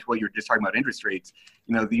is tied to what you were just talking about, interest rates.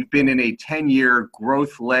 You've been in a 10-year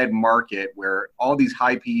growth-led market where all these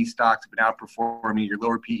high PE stocks have been outperforming your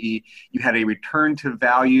lower PE. You had a return to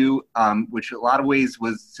value, which in a lot of ways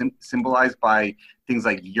was symbolized by things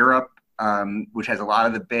like Europe, which has a lot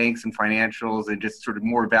of the banks and financials and just sort of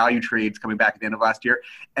more value trades coming back at the end of last year.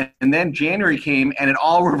 And then January came and it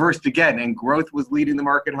all reversed again, and growth was leading the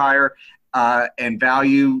market higher, and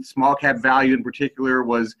value, small cap value in particular,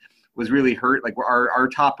 was really hurt. Like our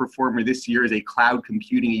top performer this year is a cloud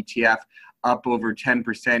computing ETF, up over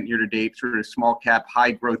 10% year to date, sort of small cap,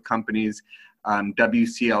 high growth companies.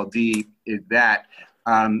 WCLD is that.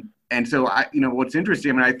 And so what's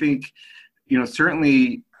interesting, I think,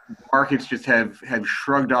 certainly markets just have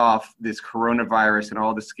shrugged off this coronavirus and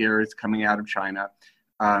all the scares coming out of China.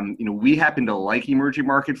 We happen to like emerging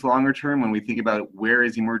markets longer term. When we think about where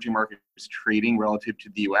is emerging markets trading relative to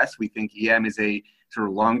the U.S., we think EM is a sort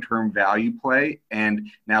of long-term value play. And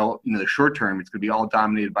now, the short term, it's going to be all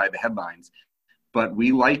dominated by the headlines. But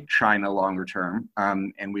we like China longer term,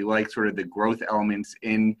 and we like sort of the growth elements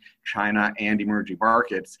in China and emerging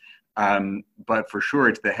markets. But for sure,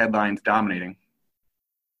 it's the headlines dominating.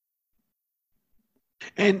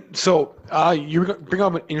 And so you bring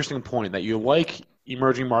up an interesting point that you like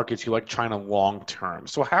emerging markets, you like China long term.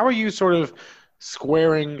 So how are you sort of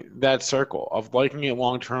squaring that circle of liking it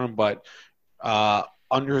long term, but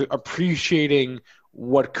under appreciating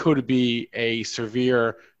what could be a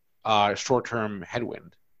severe short term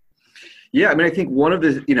headwind? Yeah, I think one of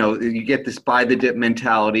the, you get this buy the dip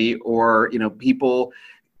mentality, or, people,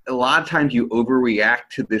 a lot of times you overreact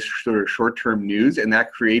to this sort of short-term news, and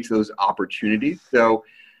that creates those opportunities. So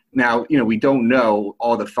now, we don't know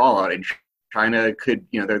all the fallout, and China could,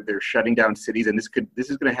 they're shutting down cities, and this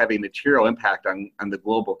is going to have a material impact on the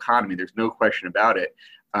global economy. There's no question about it.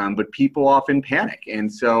 But people often panic,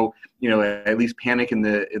 and so at least panic in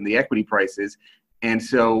the equity prices. And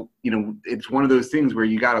so, it's one of those things where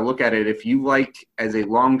you got to look at it. If you liked as a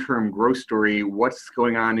long-term growth story, what's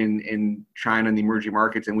going on in China and the emerging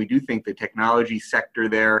markets, and we do think the technology sector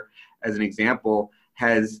there, as an example,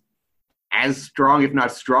 has as strong, if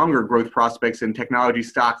not stronger, growth prospects than technology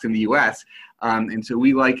stocks in the U.S. And so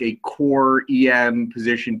we like a core EM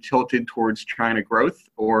position tilted towards China growth,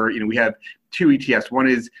 or, we have two ETFs. One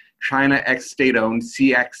is China X state-owned,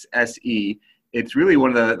 CXSE. It's really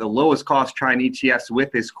one of the lowest cost China ETFs with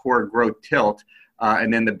this core growth tilt.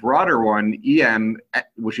 And then the broader one, EM,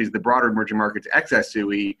 which is the broader emerging markets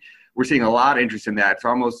XSUE, we're seeing a lot of interest in that. It's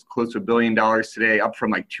almost close to $1 billion today, up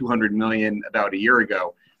from like $200 million about a year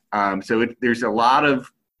ago. So there's a lot of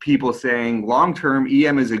people saying long-term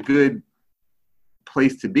EM is a good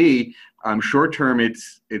place to be. Short-term,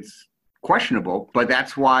 it's questionable, but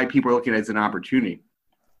that's why people are looking at it as an opportunity.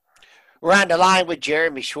 We're on the line with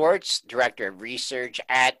Jeremy Schwartz, Director of Research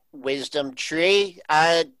at Wisdom Tree.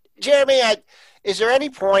 Jeremy, is there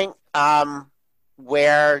any point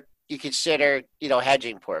where you consider,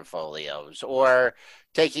 hedging portfolios, or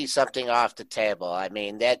taking something off the table. I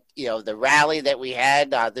mean, that, the rally that we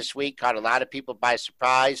had this week caught a lot of people by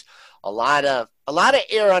surprise. A lot of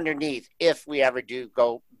air underneath if we ever do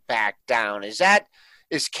go back down. Is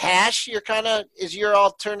cash is your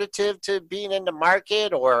alternative to being in the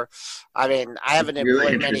market? Or, I mean, I haven't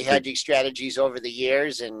employed many hedging strategies over the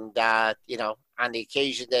years, and on the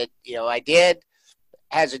occasion that I did,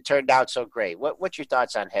 hasn't turned out so great. What's your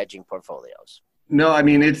thoughts on hedging portfolios? No, I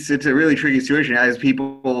mean, it's a really tricky situation as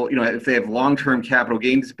people, if they have long-term capital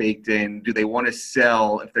gains baked in, do they want to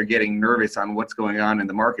sell if they're getting nervous on what's going on in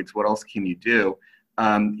the markets? What else can you do?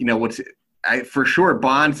 For sure,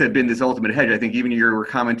 bonds have been this ultimate hedge. I think even you were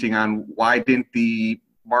commenting on why didn't the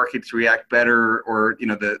markets react better, or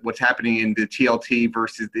what's happening in the TLT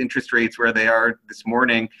versus the interest rates where they are this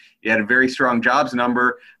morning. You had a very strong jobs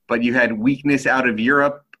number, but you had weakness out of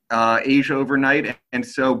Europe, Asia overnight, and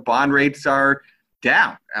so bond rates are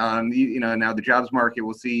down. Now the jobs market,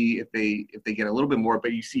 we'll see if they get a little bit more,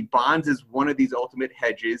 but you see bonds as one of these ultimate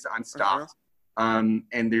hedges on stocks. And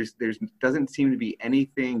there's doesn't seem to be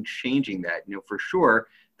anything changing that. For sure,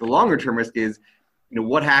 the longer term risk is,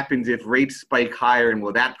 what happens if rates spike higher, and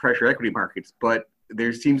will that pressure equity markets? But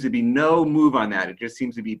there seems to be no move on that. It just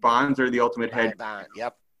seems to be bonds are the ultimate hedge.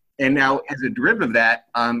 Yep. And now, as a derivative of that,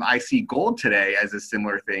 I see gold today as a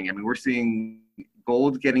similar thing. I mean, we're seeing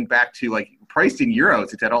gold getting back to priced in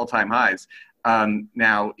euros. It's at all-time highs.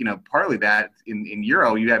 Now, partly that in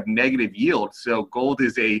euro, you have negative yield. So gold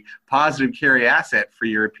is a positive carry asset for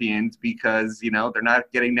Europeans because, they're not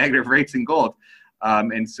getting negative rates in gold.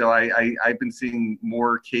 And so I've been seeing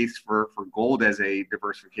more case for gold as a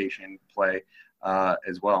diversification play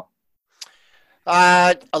as well.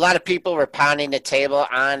 A lot of people were pounding the table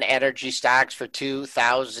on energy stocks for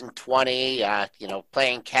 2020,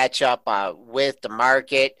 playing catch up with the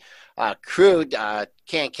market. Crude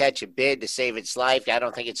can't catch a bid to save its life. I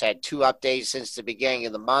don't think it's had 2 updates since the beginning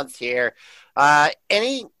of the month here.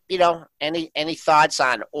 Any thoughts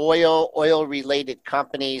on oil related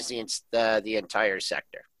companies, the entire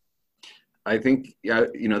sector? I think,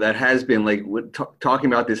 that has been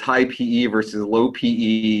talking about this high PE versus low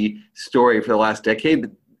PE story for the last decade.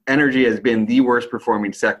 Energy has been the worst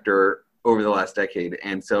performing sector over the last decade.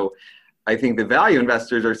 And so I think the value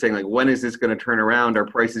investors are saying, when is this going to turn around? Our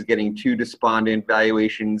price is getting too despondent,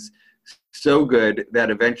 valuations so good that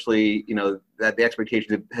eventually, that the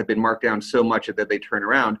expectations have been marked down so much that they turn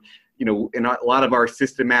around. In a lot of our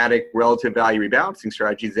systematic relative value rebalancing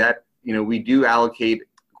strategies that, we do allocate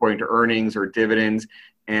according to earnings or dividends,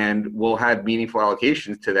 and we'll have meaningful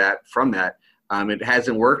allocations to that from that. It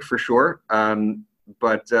hasn't worked for sure,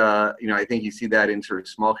 but I think you see that in sort of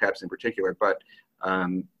small caps in particular. But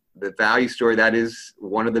the value story, that is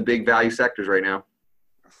one of the big value sectors right now.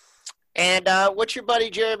 And what's your buddy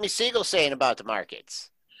Jeremy Siegel saying about the markets?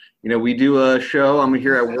 We do a show. I'm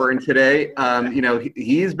here at Warren today.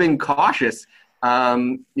 He's been cautious. As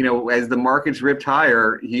the markets ripped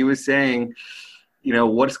higher, he was saying,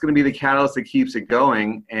 what's going to be the catalyst that keeps it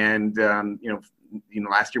going? And,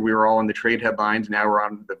 last year we were all on the trade headlines. Now we're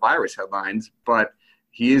on the virus headlines. But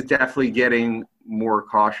he is definitely getting more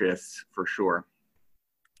cautious for sure.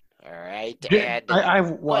 All right. I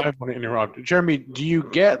want to interrupt. Jeremy, do you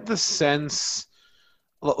get the sense,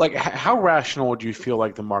 how rational would you feel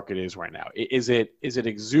like the market is right now? Is it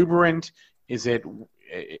exuberant? Is it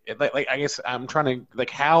I guess I'm trying to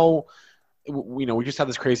how – we just had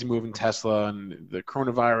this crazy move in Tesla, and the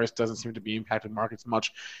coronavirus doesn't seem to be impacting markets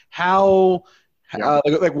much.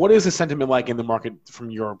 What is the sentiment like in the market from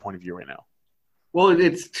your point of view right now? Well,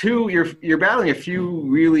 it's you're battling a few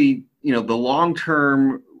really, the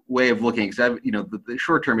long-term way of looking, because the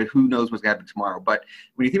short term, who knows what's going to happen tomorrow. But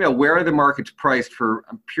when you think about where are the markets priced for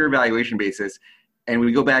a pure valuation basis, and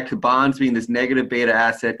we go back to bonds being this negative beta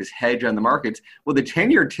asset, this hedge on the markets, well, the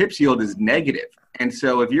 10-year TIPS yield is negative. And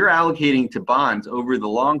so if you're allocating to bonds over the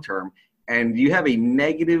long term and you have a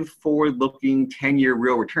negative forward-looking 10-year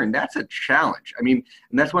real return, that's a challenge. I mean,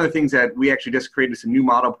 and that's one of the things that we actually just created some new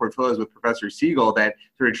model portfolios with Professor Siegel that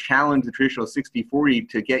sort of challenge the traditional 60-40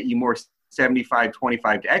 to get you more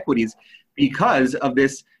 75-25 to equities because of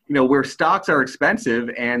this, where stocks are expensive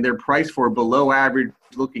and they're priced for below average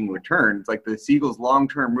looking returns. Like the Siegel's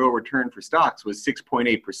long-term real return for stocks was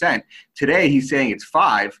 6.8%. Today he's saying it's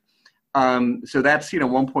 5%. So that's,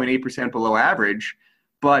 1.8% below average,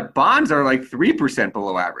 but bonds are 3%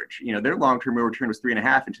 below average. Their long-term real return was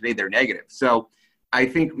 3.5%, and today they're negative. So I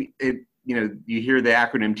think you hear the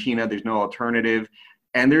acronym TINA, there's no alternative.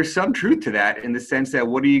 And there's some truth to that in the sense that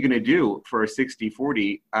what are you going to do for a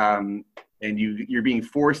 60-40? And you're being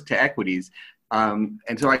forced to equities. And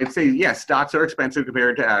so I'd say, yeah, stocks are expensive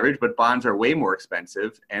compared to average, but bonds are way more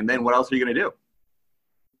expensive. And then what else are you going to do?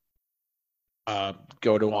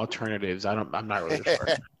 Go to alternatives. I'm not really sure.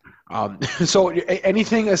 So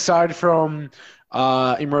anything aside from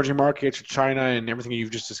emerging markets, China, and everything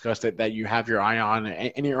you've just discussed that you have your eye on,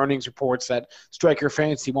 any earnings reports that strike your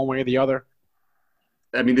fancy one way or the other?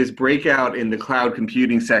 I mean, this breakout in the cloud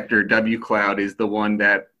computing sector, W Cloud, is the one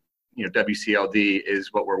that, WCLD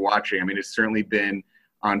is what we're watching. I mean, it's certainly been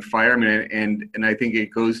on fire. I mean, and I think it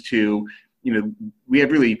goes to, we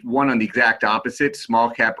have really one on the exact opposite. Small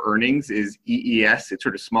cap earnings is EES. It's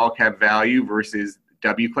sort of small cap value versus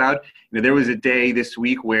W Cloud. There was a day this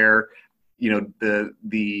week where,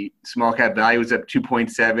 the small cap value was up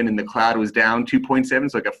 2.7 and the cloud was down 2.7.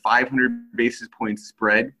 So like a 500 basis point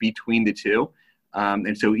spread between the two.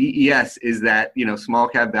 And so EES is that, small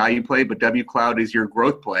cap value play, but W Cloud is your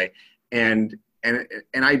growth play. And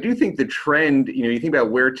I do think the trend, you think about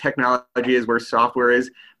where technology is, where software is.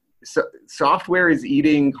 So software is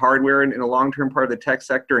eating hardware in a long-term part of the tech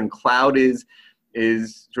sector, and cloud is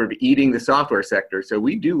sort of eating the software sector. So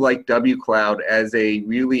we do like W Cloud as a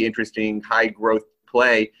really interesting high growth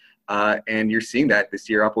play. And you're seeing that this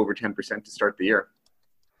year up over 10% to start the year.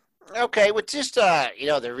 Okay, with just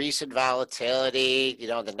the recent volatility,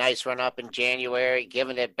 the nice run up in January,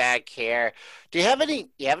 giving it back here. Do you have any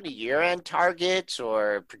year-end targets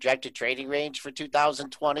or projected trading range for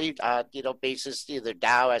 2020? Basis either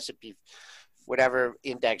Dow, S&P, whatever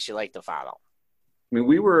index you like to follow. I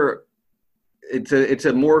mean, it's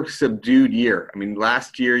a more subdued year. I mean,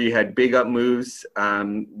 last year you had big up moves.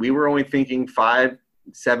 We were only thinking 5-7%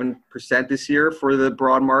 this year for the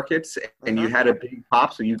broad markets, and you had a big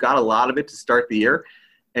pop, so you got a lot of it to start the year.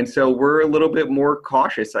 And so we're a little bit more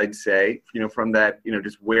cautious, I'd say, from that,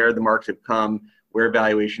 just where the markets have come, where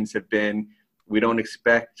valuations have been. We don't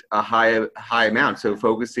expect a high amount. So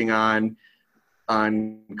focusing on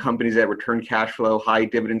companies that return cash flow, high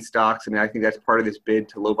dividend stocks. I mean, I think that's part of this bid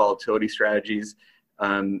to low volatility strategies.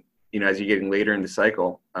 As you're getting later in the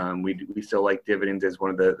cycle, we still like dividends as one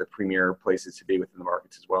of the premier places to be within the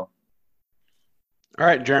markets as well. All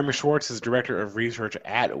right, Jeremy Schwartz is Director of Research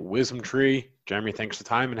at WisdomTree. Jeremy, thanks for the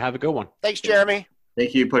time and have a good one. Thanks, Jeremy.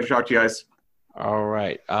 Thank you. Pleasure to talk to you guys. All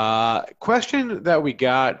right. Question that we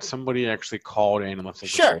got, somebody actually called in.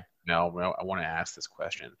 Sure. No, I want to ask this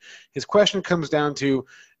question. His question comes down to,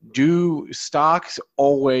 do stocks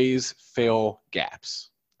always fill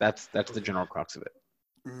gaps? That's the general crux of it.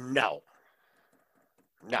 No,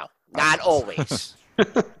 not always.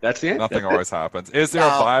 That's the end. Nothing always happens. Is there a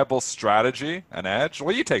viable strategy, an edge?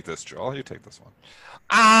 Well, you take this, Joel. You take this one.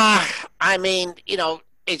 I mean,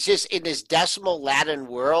 it's just in this decimal Latin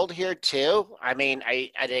world here too. I mean,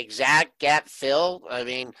 an exact gap fill. I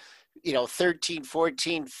mean, 13,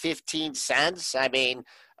 14, 15 cents. I mean,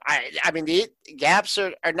 the gaps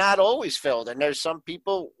are not always filled, and there's some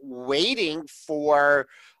people waiting for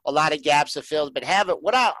a lot of gaps to fill, but have it.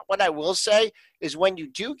 What I will say is when you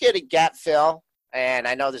do get a gap fill, and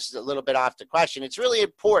I know this is a little bit off the question, it's really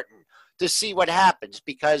important to see what happens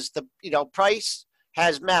because the price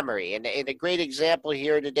has memory, and a great example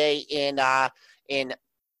here today in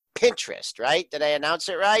Pinterest, right? Did I announce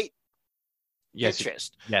it right? Yes.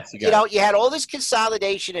 Pinterest. Yes. You had all this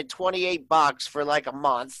consolidation at $28 for like a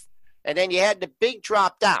month. And then you had the big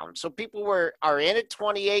drop down. So people are in at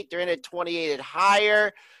 28. They're in at 28 and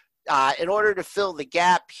higher. In order to fill the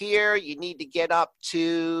gap here, you need to get up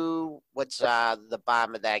to what's the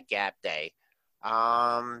bottom of that gap day?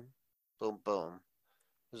 Boom, boom.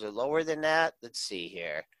 Was it lower than that? Let's see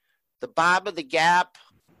here. The bottom of the gap,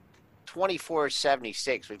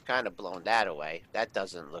 24.76. We've kind of blown that away. That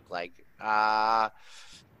doesn't look like.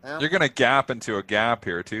 You're going to gap into a gap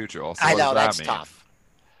here too, Joel. So I know, that's tough.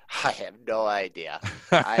 I have no idea.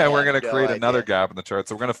 And we're going to create another gap in the chart.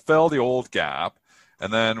 So we're going to fill the old gap,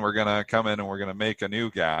 and then we're going to come in and we're going to make a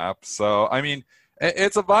new gap. So, I mean,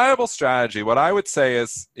 it's a viable strategy. What I would say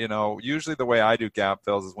is, usually the way I do gap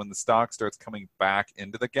fills is when the stock starts coming back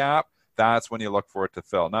into the gap, that's when you look for it to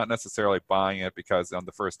fill. Not necessarily buying it because on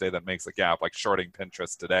the first day that makes a gap, like shorting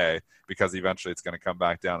Pinterest today, because eventually it's going to come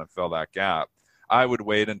back down and fill that gap. I would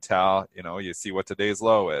wait until, you see what today's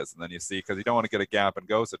low is. And then you see, because you don't want to get a gap and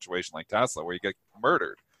go situation like Tesla where you get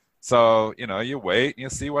murdered. So, you wait and you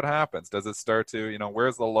see what happens. Does it start to,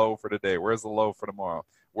 where's the low for today? Where's the low for tomorrow?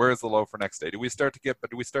 Where's the low for next day? Do we start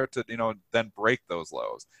to then break those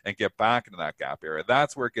lows and get back into that gap area?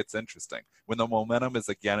 That's where it gets interesting, when the momentum is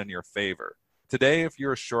again in your favor. Today, if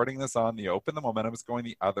you're shorting this on the open, the momentum is going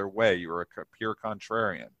the other way. You're a pure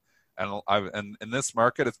contrarian. And in this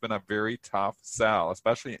market, it's been a very tough sell,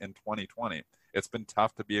 especially in 2020. it's been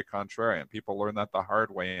tough to be a contrarian. People learned that the hard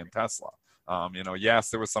way in Tesla. Yes,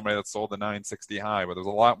 there was somebody that sold the 960 high, but there's a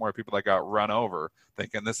lot more people that got run over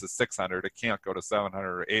thinking this is 600. It can't go to 700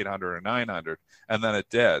 or 800 or 900. And then it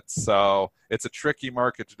did. So it's a tricky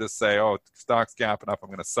market to just say, oh, stock's gapping up, I'm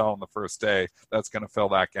going to sell on the first day. That's going to fill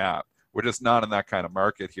that gap. We're just not in that kind of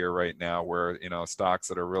market here right now where, stocks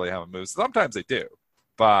that are really having moves. Sometimes they do.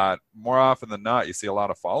 But more often than not, you see a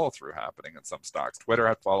lot of follow-through happening in some stocks. Twitter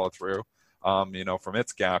had follow-through. From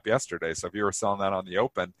its gap yesterday. So if you were selling that on the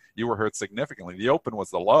open, you were hurt significantly. The open was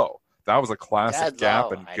the low. That was a classic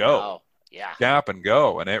gap and go. Yeah. Gap and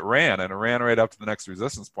go. And it ran right up to the next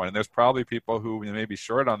resistance point. And there's probably people who may be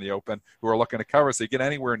short on the open who are looking to cover. So you get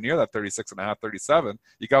anywhere near that 36.5, 37,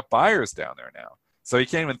 you got buyers down there now. So you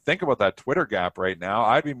can't even think about that Twitter gap right now.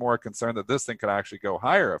 I'd be more concerned that this thing could actually go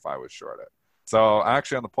higher if I was short it. So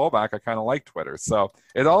actually on the pullback, I kind of like Twitter. So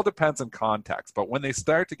it all depends on context. But when they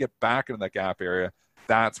start to get back into that gap area,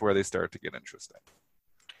 that's where they start to get interesting.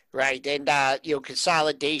 Right. And,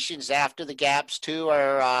 consolidations after the gaps too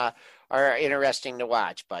are interesting to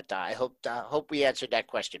watch. But I hope we answered that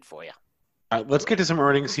question for you. All right, let's get to some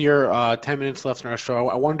earnings here. 10 minutes left in our show.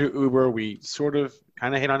 I want to do Uber. We sort of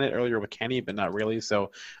kind of hit on it earlier with Kenny, but not really.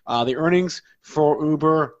 So the earnings for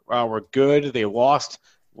Uber were good. They lost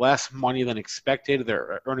less money than expected.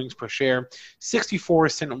 Their earnings per share,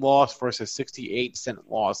 64-cent loss versus 68-cent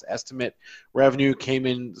loss estimate. Revenue came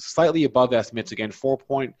in slightly above estimates again,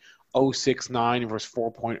 4.069 versus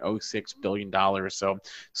 $4.06 billion. So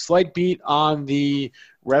slight beat on the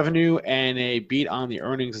revenue and a beat on the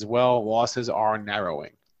earnings as well. Losses are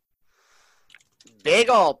narrowing. Big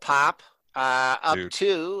old pop up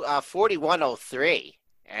to 41.03.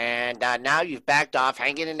 And now you've backed off,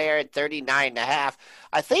 hanging in there at 39.5.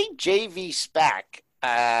 I think JV Spec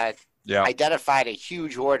identified a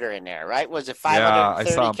huge order in there, right? Was it 530K? Yeah, I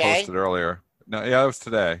saw him posted earlier. No, yeah, it was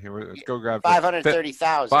today. Go grab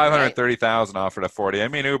 530,000. 530,000 offered at 40. I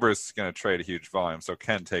mean, Uber's going to trade a huge volume, so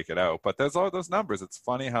can take it out. But there's all those numbers. It's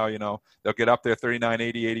funny how they'll get up there 39,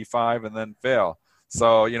 80, 85, and then fail.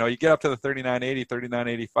 So you get up to the 39.80,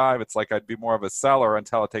 39.85. It's like I'd be more of a seller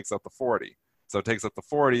until it takes up the 40. So it takes up the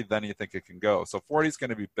 40, then you think it can go. So 40 is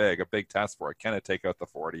going to be big, a big test for it. Can it take out the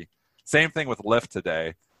 40? Same thing with Lyft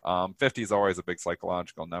today. 50 is always a big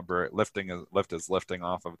psychological number. Lyft is lifting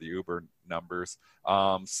off of the Uber numbers.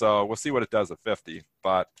 So we'll see what it does at 50.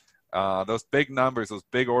 But those big numbers, those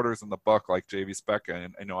big orders in the book, like JV Spec,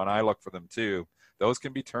 and I look for them too, those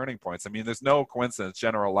can be turning points. I mean, there's no coincidence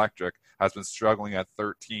General Electric has been struggling at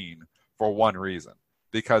 13 for one reason,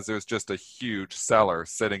 because there's just a huge seller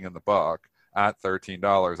sitting in the book at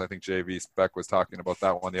 $13. I think JV Spec was talking about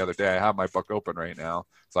that one the other day. I have my book open right now,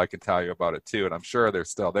 so I can tell you about it too. And I'm sure they're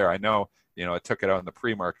still there. I know, it took it out in the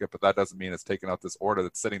pre-market, but that doesn't mean it's taken out this order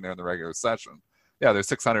that's sitting there in the regular session. Yeah, there's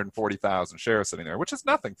 640,000 shares sitting there, which is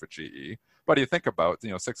nothing for GE. But you think about,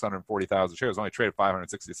 640,000 shares only traded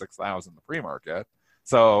 566,000 in the pre-market.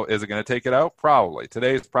 So is it going to take it out? Probably.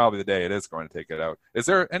 Today is probably the day it is going to take it out. Is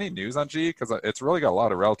there any news on GE? Because it's really got a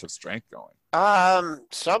lot of relative strength going.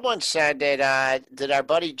 Someone said that did our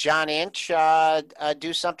buddy John Inch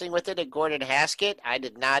do something with it at Gordon Haskett? I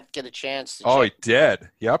did not get a chance to check. He did.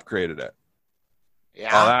 He upgraded it. Yeah.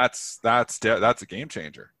 Oh, that's a game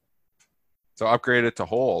changer. So upgrade it to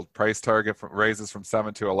hold. Price target raises from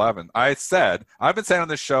 7 to 11. I've been saying on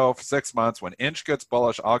this show for 6 months, when Inch gets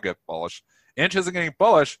bullish, I'll get bullish. Inch isn't getting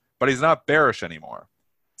bullish, but he's not bearish anymore.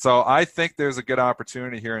 So I think there's a good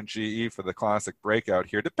opportunity here in GE for the classic breakout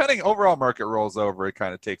here. Depending, overall market rolls over, it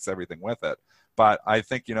kind of takes everything with it. But I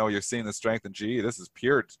think, you're seeing the strength in GE. This is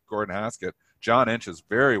pure Gordon Haskett. John Inch is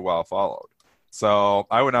very well followed. So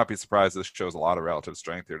I would not be surprised this shows a lot of relative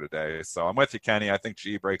strength here today. So I'm with you, Kenny. I think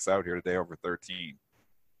GE breaks out here today over 13.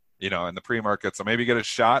 In the pre-market. So maybe get a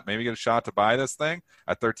shot to buy this thing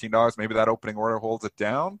at $13. Maybe that opening order holds it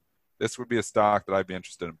down. This would be a stock that I'd be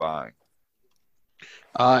interested in buying.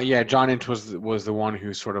 John Inch was the one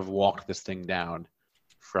who sort of walked this thing down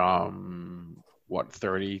from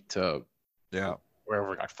 30 to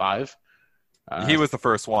wherever it got 5. He was the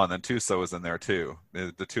first one. Then Tuso was in there too.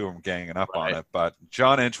 The two of them ganging up on it. But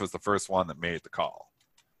John Inch was the first one that made the call.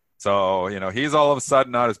 So he's all of a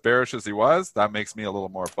sudden not as bearish as he was. That makes me a little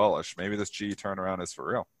more bullish. Maybe this GE turnaround is for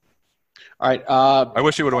real. All right. I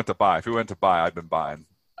wish he would have went to buy. If he went to buy, I'd been buying.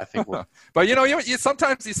 I think but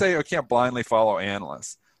sometimes you say you can't blindly follow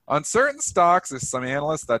analysts. On certain stocks, there's some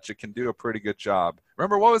analysts that you can do a pretty good job.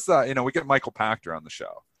 Remember, what was that? We get Michael Pachter on the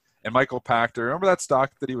show. And Michael Pachter, remember that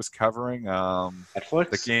stock that he was covering? Netflix?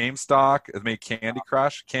 The game stock. It made Candy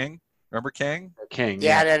Crush. King? Remember King? King.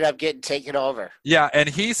 Yeah, it ended up getting taken over. Yeah, and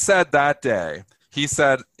he said that day, He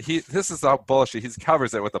said this is how bullshit. He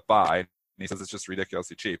covers it with a buy. And he says it's just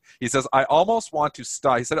ridiculously cheap. He says, I almost want to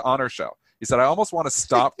stop. He said it on our show. He said, I almost want to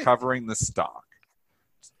stop covering the stock.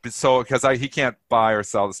 So because he can't buy or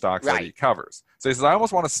sell the stocks that he covers. So he says, I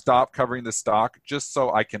almost want to stop covering the stock just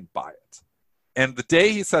so I can buy it. And the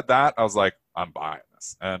day he said that, I was like, I'm buying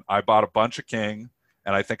this. And I bought a bunch of King.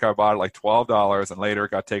 And I think I bought it like $12, and later it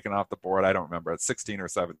got taken off the board. I don't remember. It's $16 or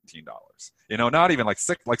 $17. Not even like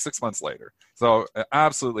 6 months later. So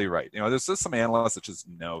absolutely right. There's just some analysts that just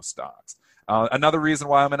know stocks. Another reason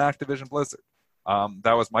why I'm in Activision Blizzard.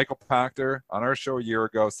 That was Michael Pachter on our show a year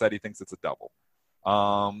ago, said he thinks it's a double.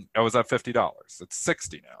 It was at $50. It's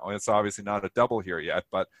 $60 now. It's obviously not a double here yet,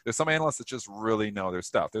 but there's some analysts that just really know their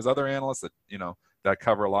stuff. There's other analysts that, that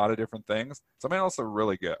cover a lot of different things. Some analysts are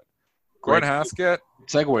really good. Gordon Haskett,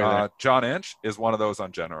 John Inch is one of those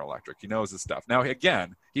on General Electric. He knows his stuff. Now,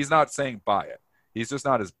 again, he's not saying buy it. He's just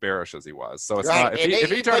not as bearish as he was. So it's not.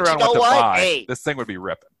 If he turned around and went to buy, this thing would be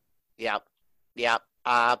ripping. Yep.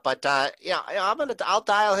 I'll dial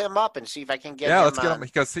him up and see if I can get him. Yeah, let's get him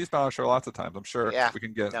because he's been on our show lots of times. I'm sure we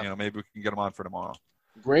can get. Maybe we can get him on for tomorrow.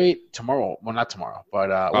 Great tomorrow. Well, not tomorrow, but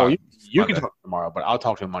you can talk tomorrow, but I'll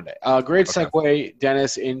talk to him Monday. Great segue,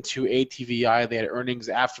 Dennis, into ATVI. They had earnings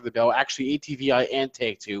after the bell. Actually, ATVI and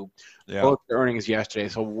Take-Two, both their earnings yesterday.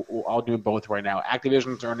 So I'll do both right now.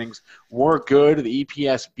 Activision's earnings were good. The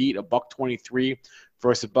EPS beat $1.23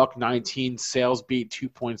 versus $1.19. Sales beat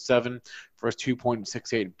 2.7 versus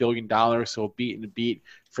 $2.68 billion. So a beat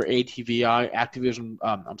for ATVI.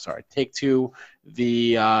 Take-Two.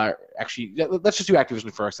 Let's just do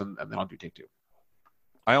Activision first, and then I'll do Take-Two.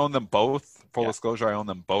 I own them both. Full disclosure, I own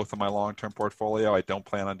them both in my long-term portfolio. I don't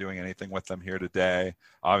plan on doing anything with them here today.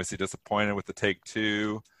 Obviously disappointed with the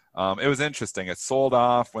Take-Two. It was interesting. It sold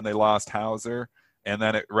off when they lost Hauser, and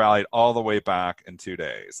then it rallied all the way back in 2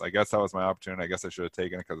 days. I guess that was my opportunity. I guess I should have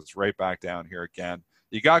taken it because it's right back down here again.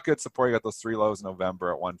 You got good support. You got those 3 lows in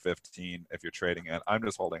November at 115 if you're trading it. I'm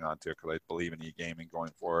just holding on to it because I believe in e-gaming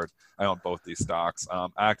going forward. I own both these stocks.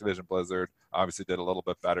 Activision Blizzard obviously did a little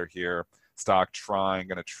bit better here. Stock going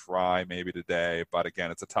to try maybe today. But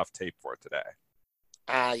again, it's a tough tape for it today.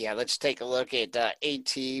 Let's take a look at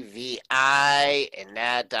ATVI, and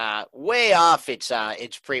that way off its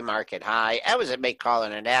pre-market high. I was at make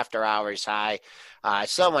calling an after-hours high.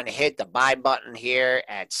 Someone hit the buy button here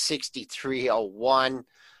at 63.01.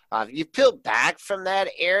 You peeled back from that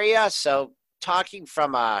area, so talking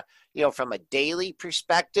from a daily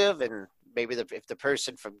perspective, and maybe if the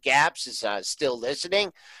person from Gaps is still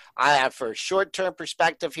listening, I have for a short-term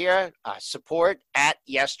perspective here, support at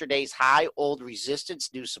yesterday's high, old resistance,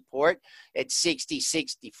 new support at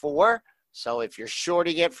 60.64. So if you're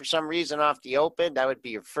shorting it for some reason off the open, that would be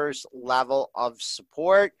your first level of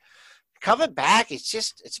support. Coming back,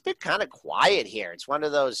 it's been kind of quiet here. It's one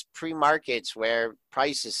of those pre-markets where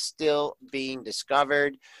price is still being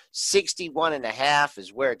discovered. 61.5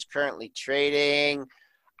 is where it's currently trading.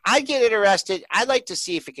 I get interested. I'd like to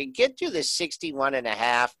see if it can get through this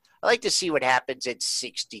 61.5. I'd like to see what happens at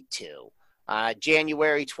 62.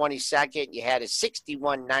 January 22nd, you had a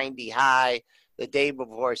 61.90 high. The day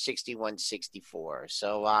before, 61.64.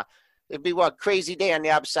 So it'd be a crazy day on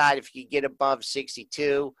the upside if you get above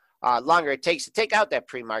 62. Longer it takes to take out that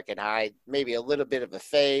pre-market high, maybe a little bit of a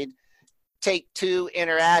fade. Take-Two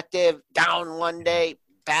Interactive, down one day,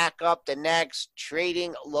 back up the next,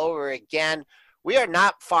 trading lower again. We are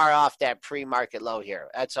not far off that pre-market low here.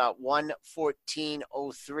 That's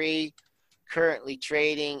 114.03, currently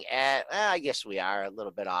trading at, I guess we are a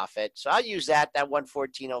little bit off it. So I'll use that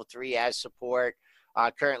 114.03 as support,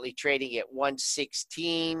 currently trading at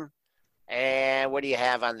 116. And what do you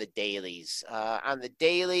have on the dailies? On the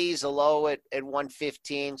dailies, a low at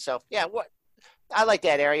 115. So, I like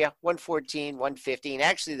that area, 114, 115.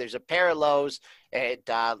 Actually, there's a pair of lows at,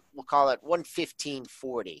 we'll call it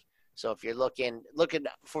 115.40. So if you're looking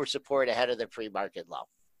for support ahead of the pre-market low.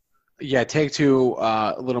 Yeah, Take-Two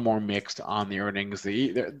a little more mixed on the earnings.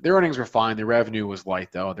 The earnings were fine. The revenue was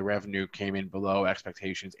light, though. The revenue came in below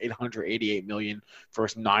expectations, $888 million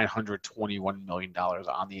versus $921 million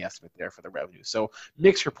on the estimate there for the revenue. So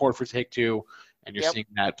mixed report for Take-Two, and you're seeing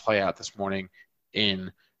that play out this morning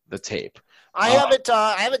in the tape. I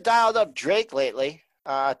haven't dialed up Drake lately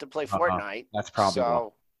to play Fortnite. That's probably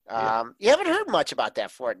so. You haven't heard much about that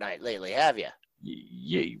Fortnite lately, have you?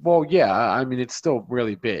 Yeah. I mean, it's still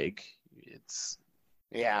really big.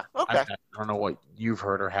 Okay. I don't know what you've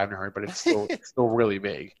heard or haven't heard, but it's still really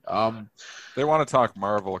big. They want to talk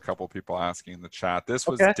Marvel. A couple people asking in the chat. This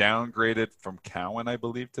was downgraded from Cowen, I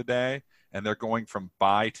believe, today. and they're going from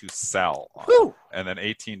buy to sell on it. And then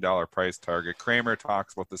 $18 price target. Kramer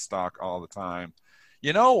talks about this stock all the time.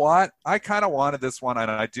 You know what? I kind of wanted this one, and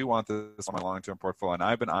I do want this on my long-term portfolio, and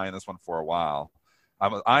I've been eyeing this one for a while.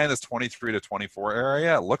 I'm eyeing this 23 to 24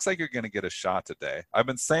 area. It looks like you're going to get a shot today. I've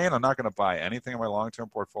been saying I'm not going to buy anything in my long-term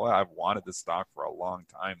portfolio. I've wanted this stock for a long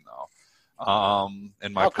time now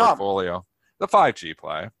in my portfolio. The 5G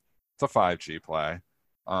play. It's a 5G play.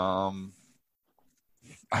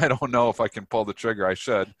 I don't know if I can pull the trigger. I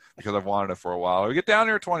should, because I've wanted it for a while. We get down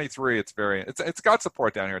here at 23. It's got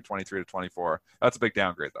support down here at 23 to 24. That's a big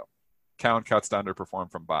downgrade though. Count cuts to underperform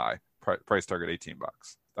from buy. Price target $18.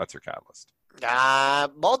 That's your catalyst.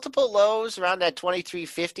 Multiple lows around that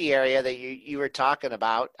 23.50 area that you were talking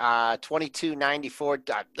about.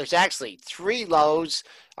 22.94. There's actually 3 lows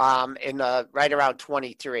in right around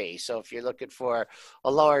 23. So if you're looking for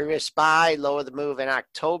a lower risk buy, lower the move in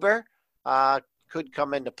October, could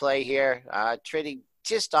come into play here. Trading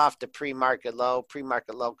just off the pre-market low.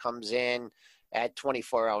 Pre-market low comes in at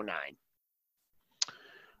 24.09.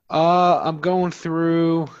 I'm going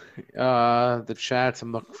through the chats.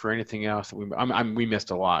 I'm looking for anything else. We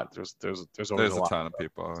missed a lot. There's always a ton of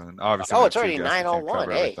people, and obviously it's already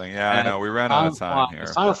 9:01. Hey, yeah, I know we ran out of time here.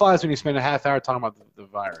 Time flies when you spend a half hour talking about the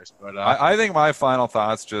virus. But I think my final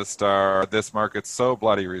thoughts just are: this market's so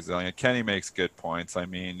bloody resilient. Kenny makes good points. I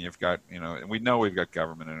mean, you've got we know we've got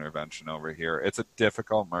government intervention over here. It's a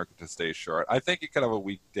difficult market to stay short. I think you could have a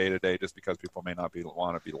weak day today just because people may not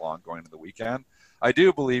want to be long going into the weekend. I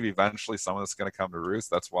do believe eventually some of this is going to come to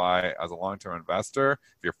roost. That's why, as a long-term investor,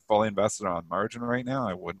 if you're fully invested on margin right now,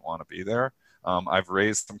 I wouldn't want to be there. I've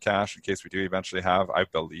raised some cash in case we do eventually have, I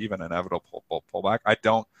believe, an inevitable pullback. I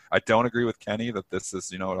don't agree with Kenny that this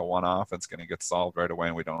is, a one-off and it's going to get solved right away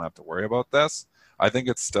and we don't have to worry about this. I think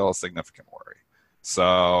it's still a significant worry.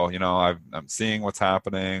 So, I'm seeing what's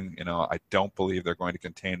happening. I don't believe they're going to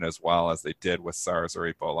contain it as well as they did with SARS or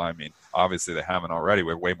Ebola. I mean, obviously they haven't already.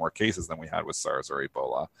 We have way more cases than we had with SARS or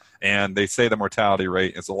Ebola. And they say the mortality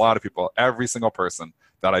rate is a lot of people, every single person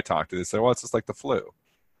that I talk to, they say, well, it's just like the flu.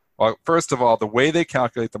 Well, first of all, the way they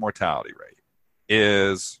calculate the mortality rate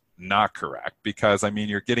is not correct because,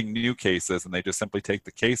 you're getting new cases and they just simply take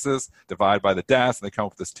the cases, divide by the deaths, and they come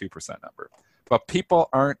up with this 2% number. But people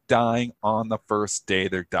aren't dying on the first day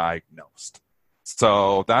they're diagnosed.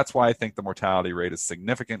 So that's why I think the mortality rate is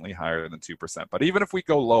significantly higher than 2%. But even if we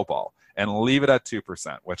go lowball and leave it at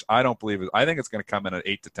 2%, which I don't believe, I think it's going to come in at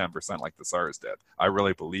 8 to 10% like the SARS did. I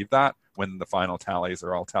really believe that when the final tallies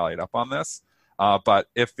are all tallied up on this. But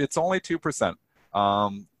if it's only 2%,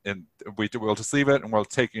 and we'll just leave it and we'll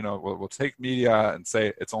take, we'll take media and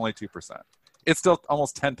say it's only 2%. It's still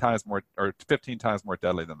almost 10 times more or 15 times more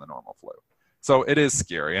deadly than the normal flu. So it is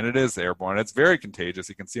scary, and it is airborne. It's very contagious.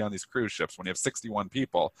 You can see on these cruise ships when you have 61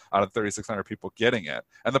 people out of 3,600 people getting it.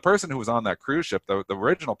 And the person who was on that cruise ship, the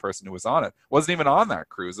original person who was on it, wasn't even on that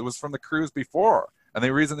cruise. It was from the cruise before. And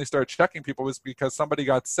the reason they started checking people was because somebody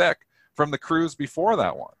got sick from the cruise before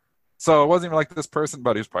that one. So it wasn't even like this person,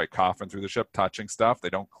 but he was probably coughing through the ship, touching stuff.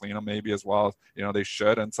 They don't clean them maybe as well as, they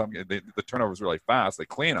should. And the turnover is really fast. They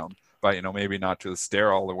clean them, but, maybe not to the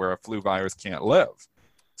sterile to where a flu virus can't live.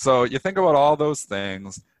 So you think about all those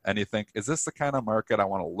things and you think, is this the kind of market I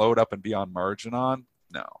want to load up and be on margin on?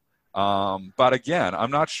 No. But again, I'm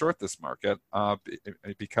not short this market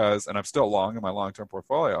because, and I'm still long in my long-term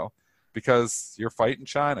portfolio because you're fighting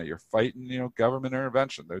China, you're fighting, government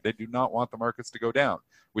intervention. They do not want the markets to go down.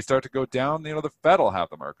 We start to go down, the Fed will have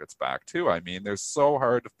the markets back too. They're so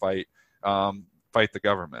hard to fight the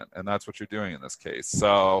government, and that's what you're doing in this case.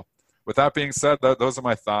 So with that being said, those are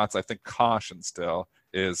my thoughts. I think caution still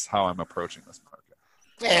is how I'm approaching this market.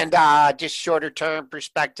 And just shorter term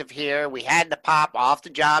perspective here, we had to pop off the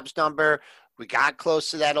jobs number. We got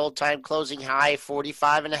close to that old time closing high,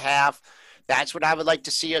 45.5. That's what I would like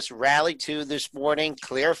to see us rally to this morning.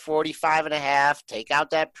 Clear 45.5. Take out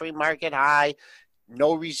that pre-market high.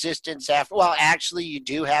 No resistance after. Well, actually, you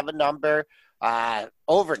do have a number.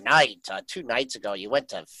 Overnight, 2 nights ago, you went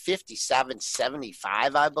to 57.75,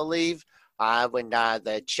 I believe. When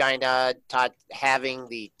the China having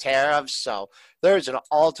the tariffs. So there's an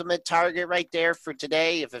ultimate target right there for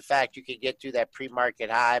today, if in fact you could get through that pre-market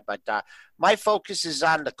high. But my focus is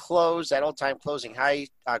on the close, that all-time closing high,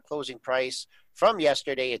 closing price from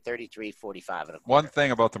yesterday at 33.45. One thing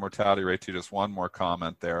about the mortality rate, too, just one more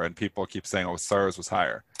comment there, and people keep saying, oh, SARS was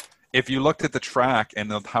higher. If you looked at the track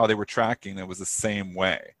and how they were tracking, it was the same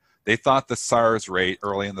way. They thought the SARS rate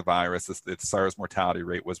early in the virus, the SARS mortality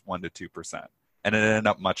rate was 1 to 2%. and it ended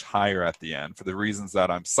up much higher at the end for the reasons that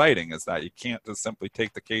I'm citing, is that you can't just simply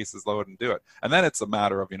take the cases load and do it. And then it's a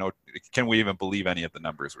matter of, can we even believe any of the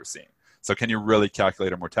numbers we're seeing? So can you really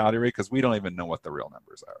calculate a mortality rate? Because we don't even know what the real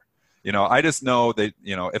numbers are. I just know that,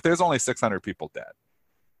 if there's only 600 people dead,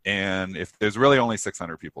 and if there's really only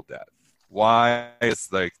 600 people dead, why is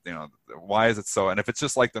why is it so? And if it's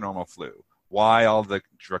just like the normal flu, why all the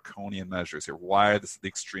draconian measures here? Why are the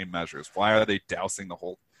extreme measures? Why are they dousing the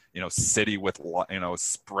whole city with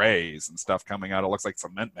sprays and stuff coming out? It looks like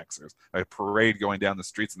cement mixers. A parade going down the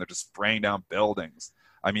streets, and they're just spraying down buildings.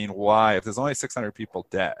 I mean, why? If there's only 600 people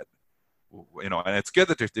dead, and it's good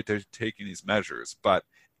that they're taking these measures, but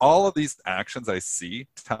all of these actions I see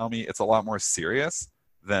tell me it's a lot more serious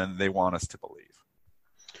than they want us to believe.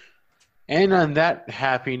 And on that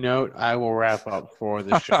happy note, I will wrap up for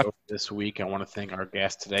the show this week. I want to thank our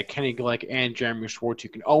guests today, Kenny Glick and Jeremy Schwartz. You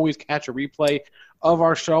can always catch a replay of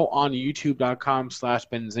our show on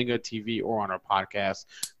youtube.com/BenzingaTV or on our podcast,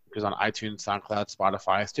 because on iTunes, SoundCloud,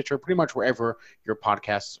 Spotify, Stitcher, pretty much wherever your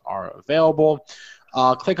podcasts are available.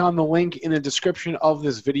 Click on the link in the description of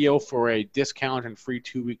this video for a discount and free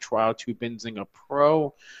 2-week trial to Benzinga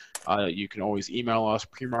Pro. You can always email us,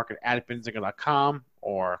 premarket@benzinga.com,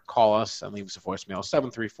 or call us and leave us a voicemail,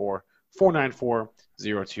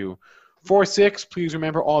 734-494-0246. Please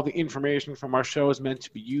remember, all the information from our show is meant to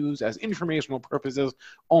be used as informational purposes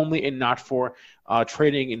only, and not for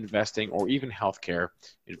trading, investing, or even healthcare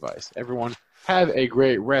advice. Everyone, have a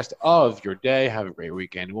great rest of your day. Have a great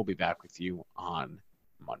weekend. We'll be back with you on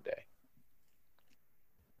Monday.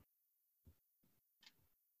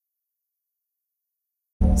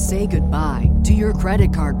 Say goodbye to your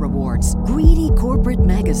credit card rewards. Greedy corporate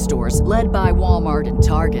mega stores, led by Walmart and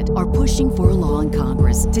Target, are pushing for a law in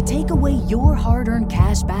Congress to take away your hard-earned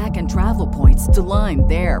cash back and travel points to line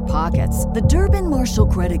their pockets. The Durbin-Marshall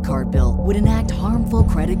credit card bill would enact harmful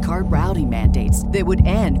credit card routing mandates that would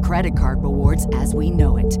end credit card rewards as we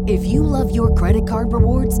know it. If you love your credit card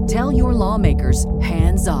rewards, tell your lawmakers,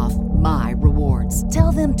 hands off my rewards.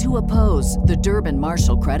 Tell them to oppose the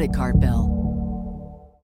Durbin-Marshall credit card bill.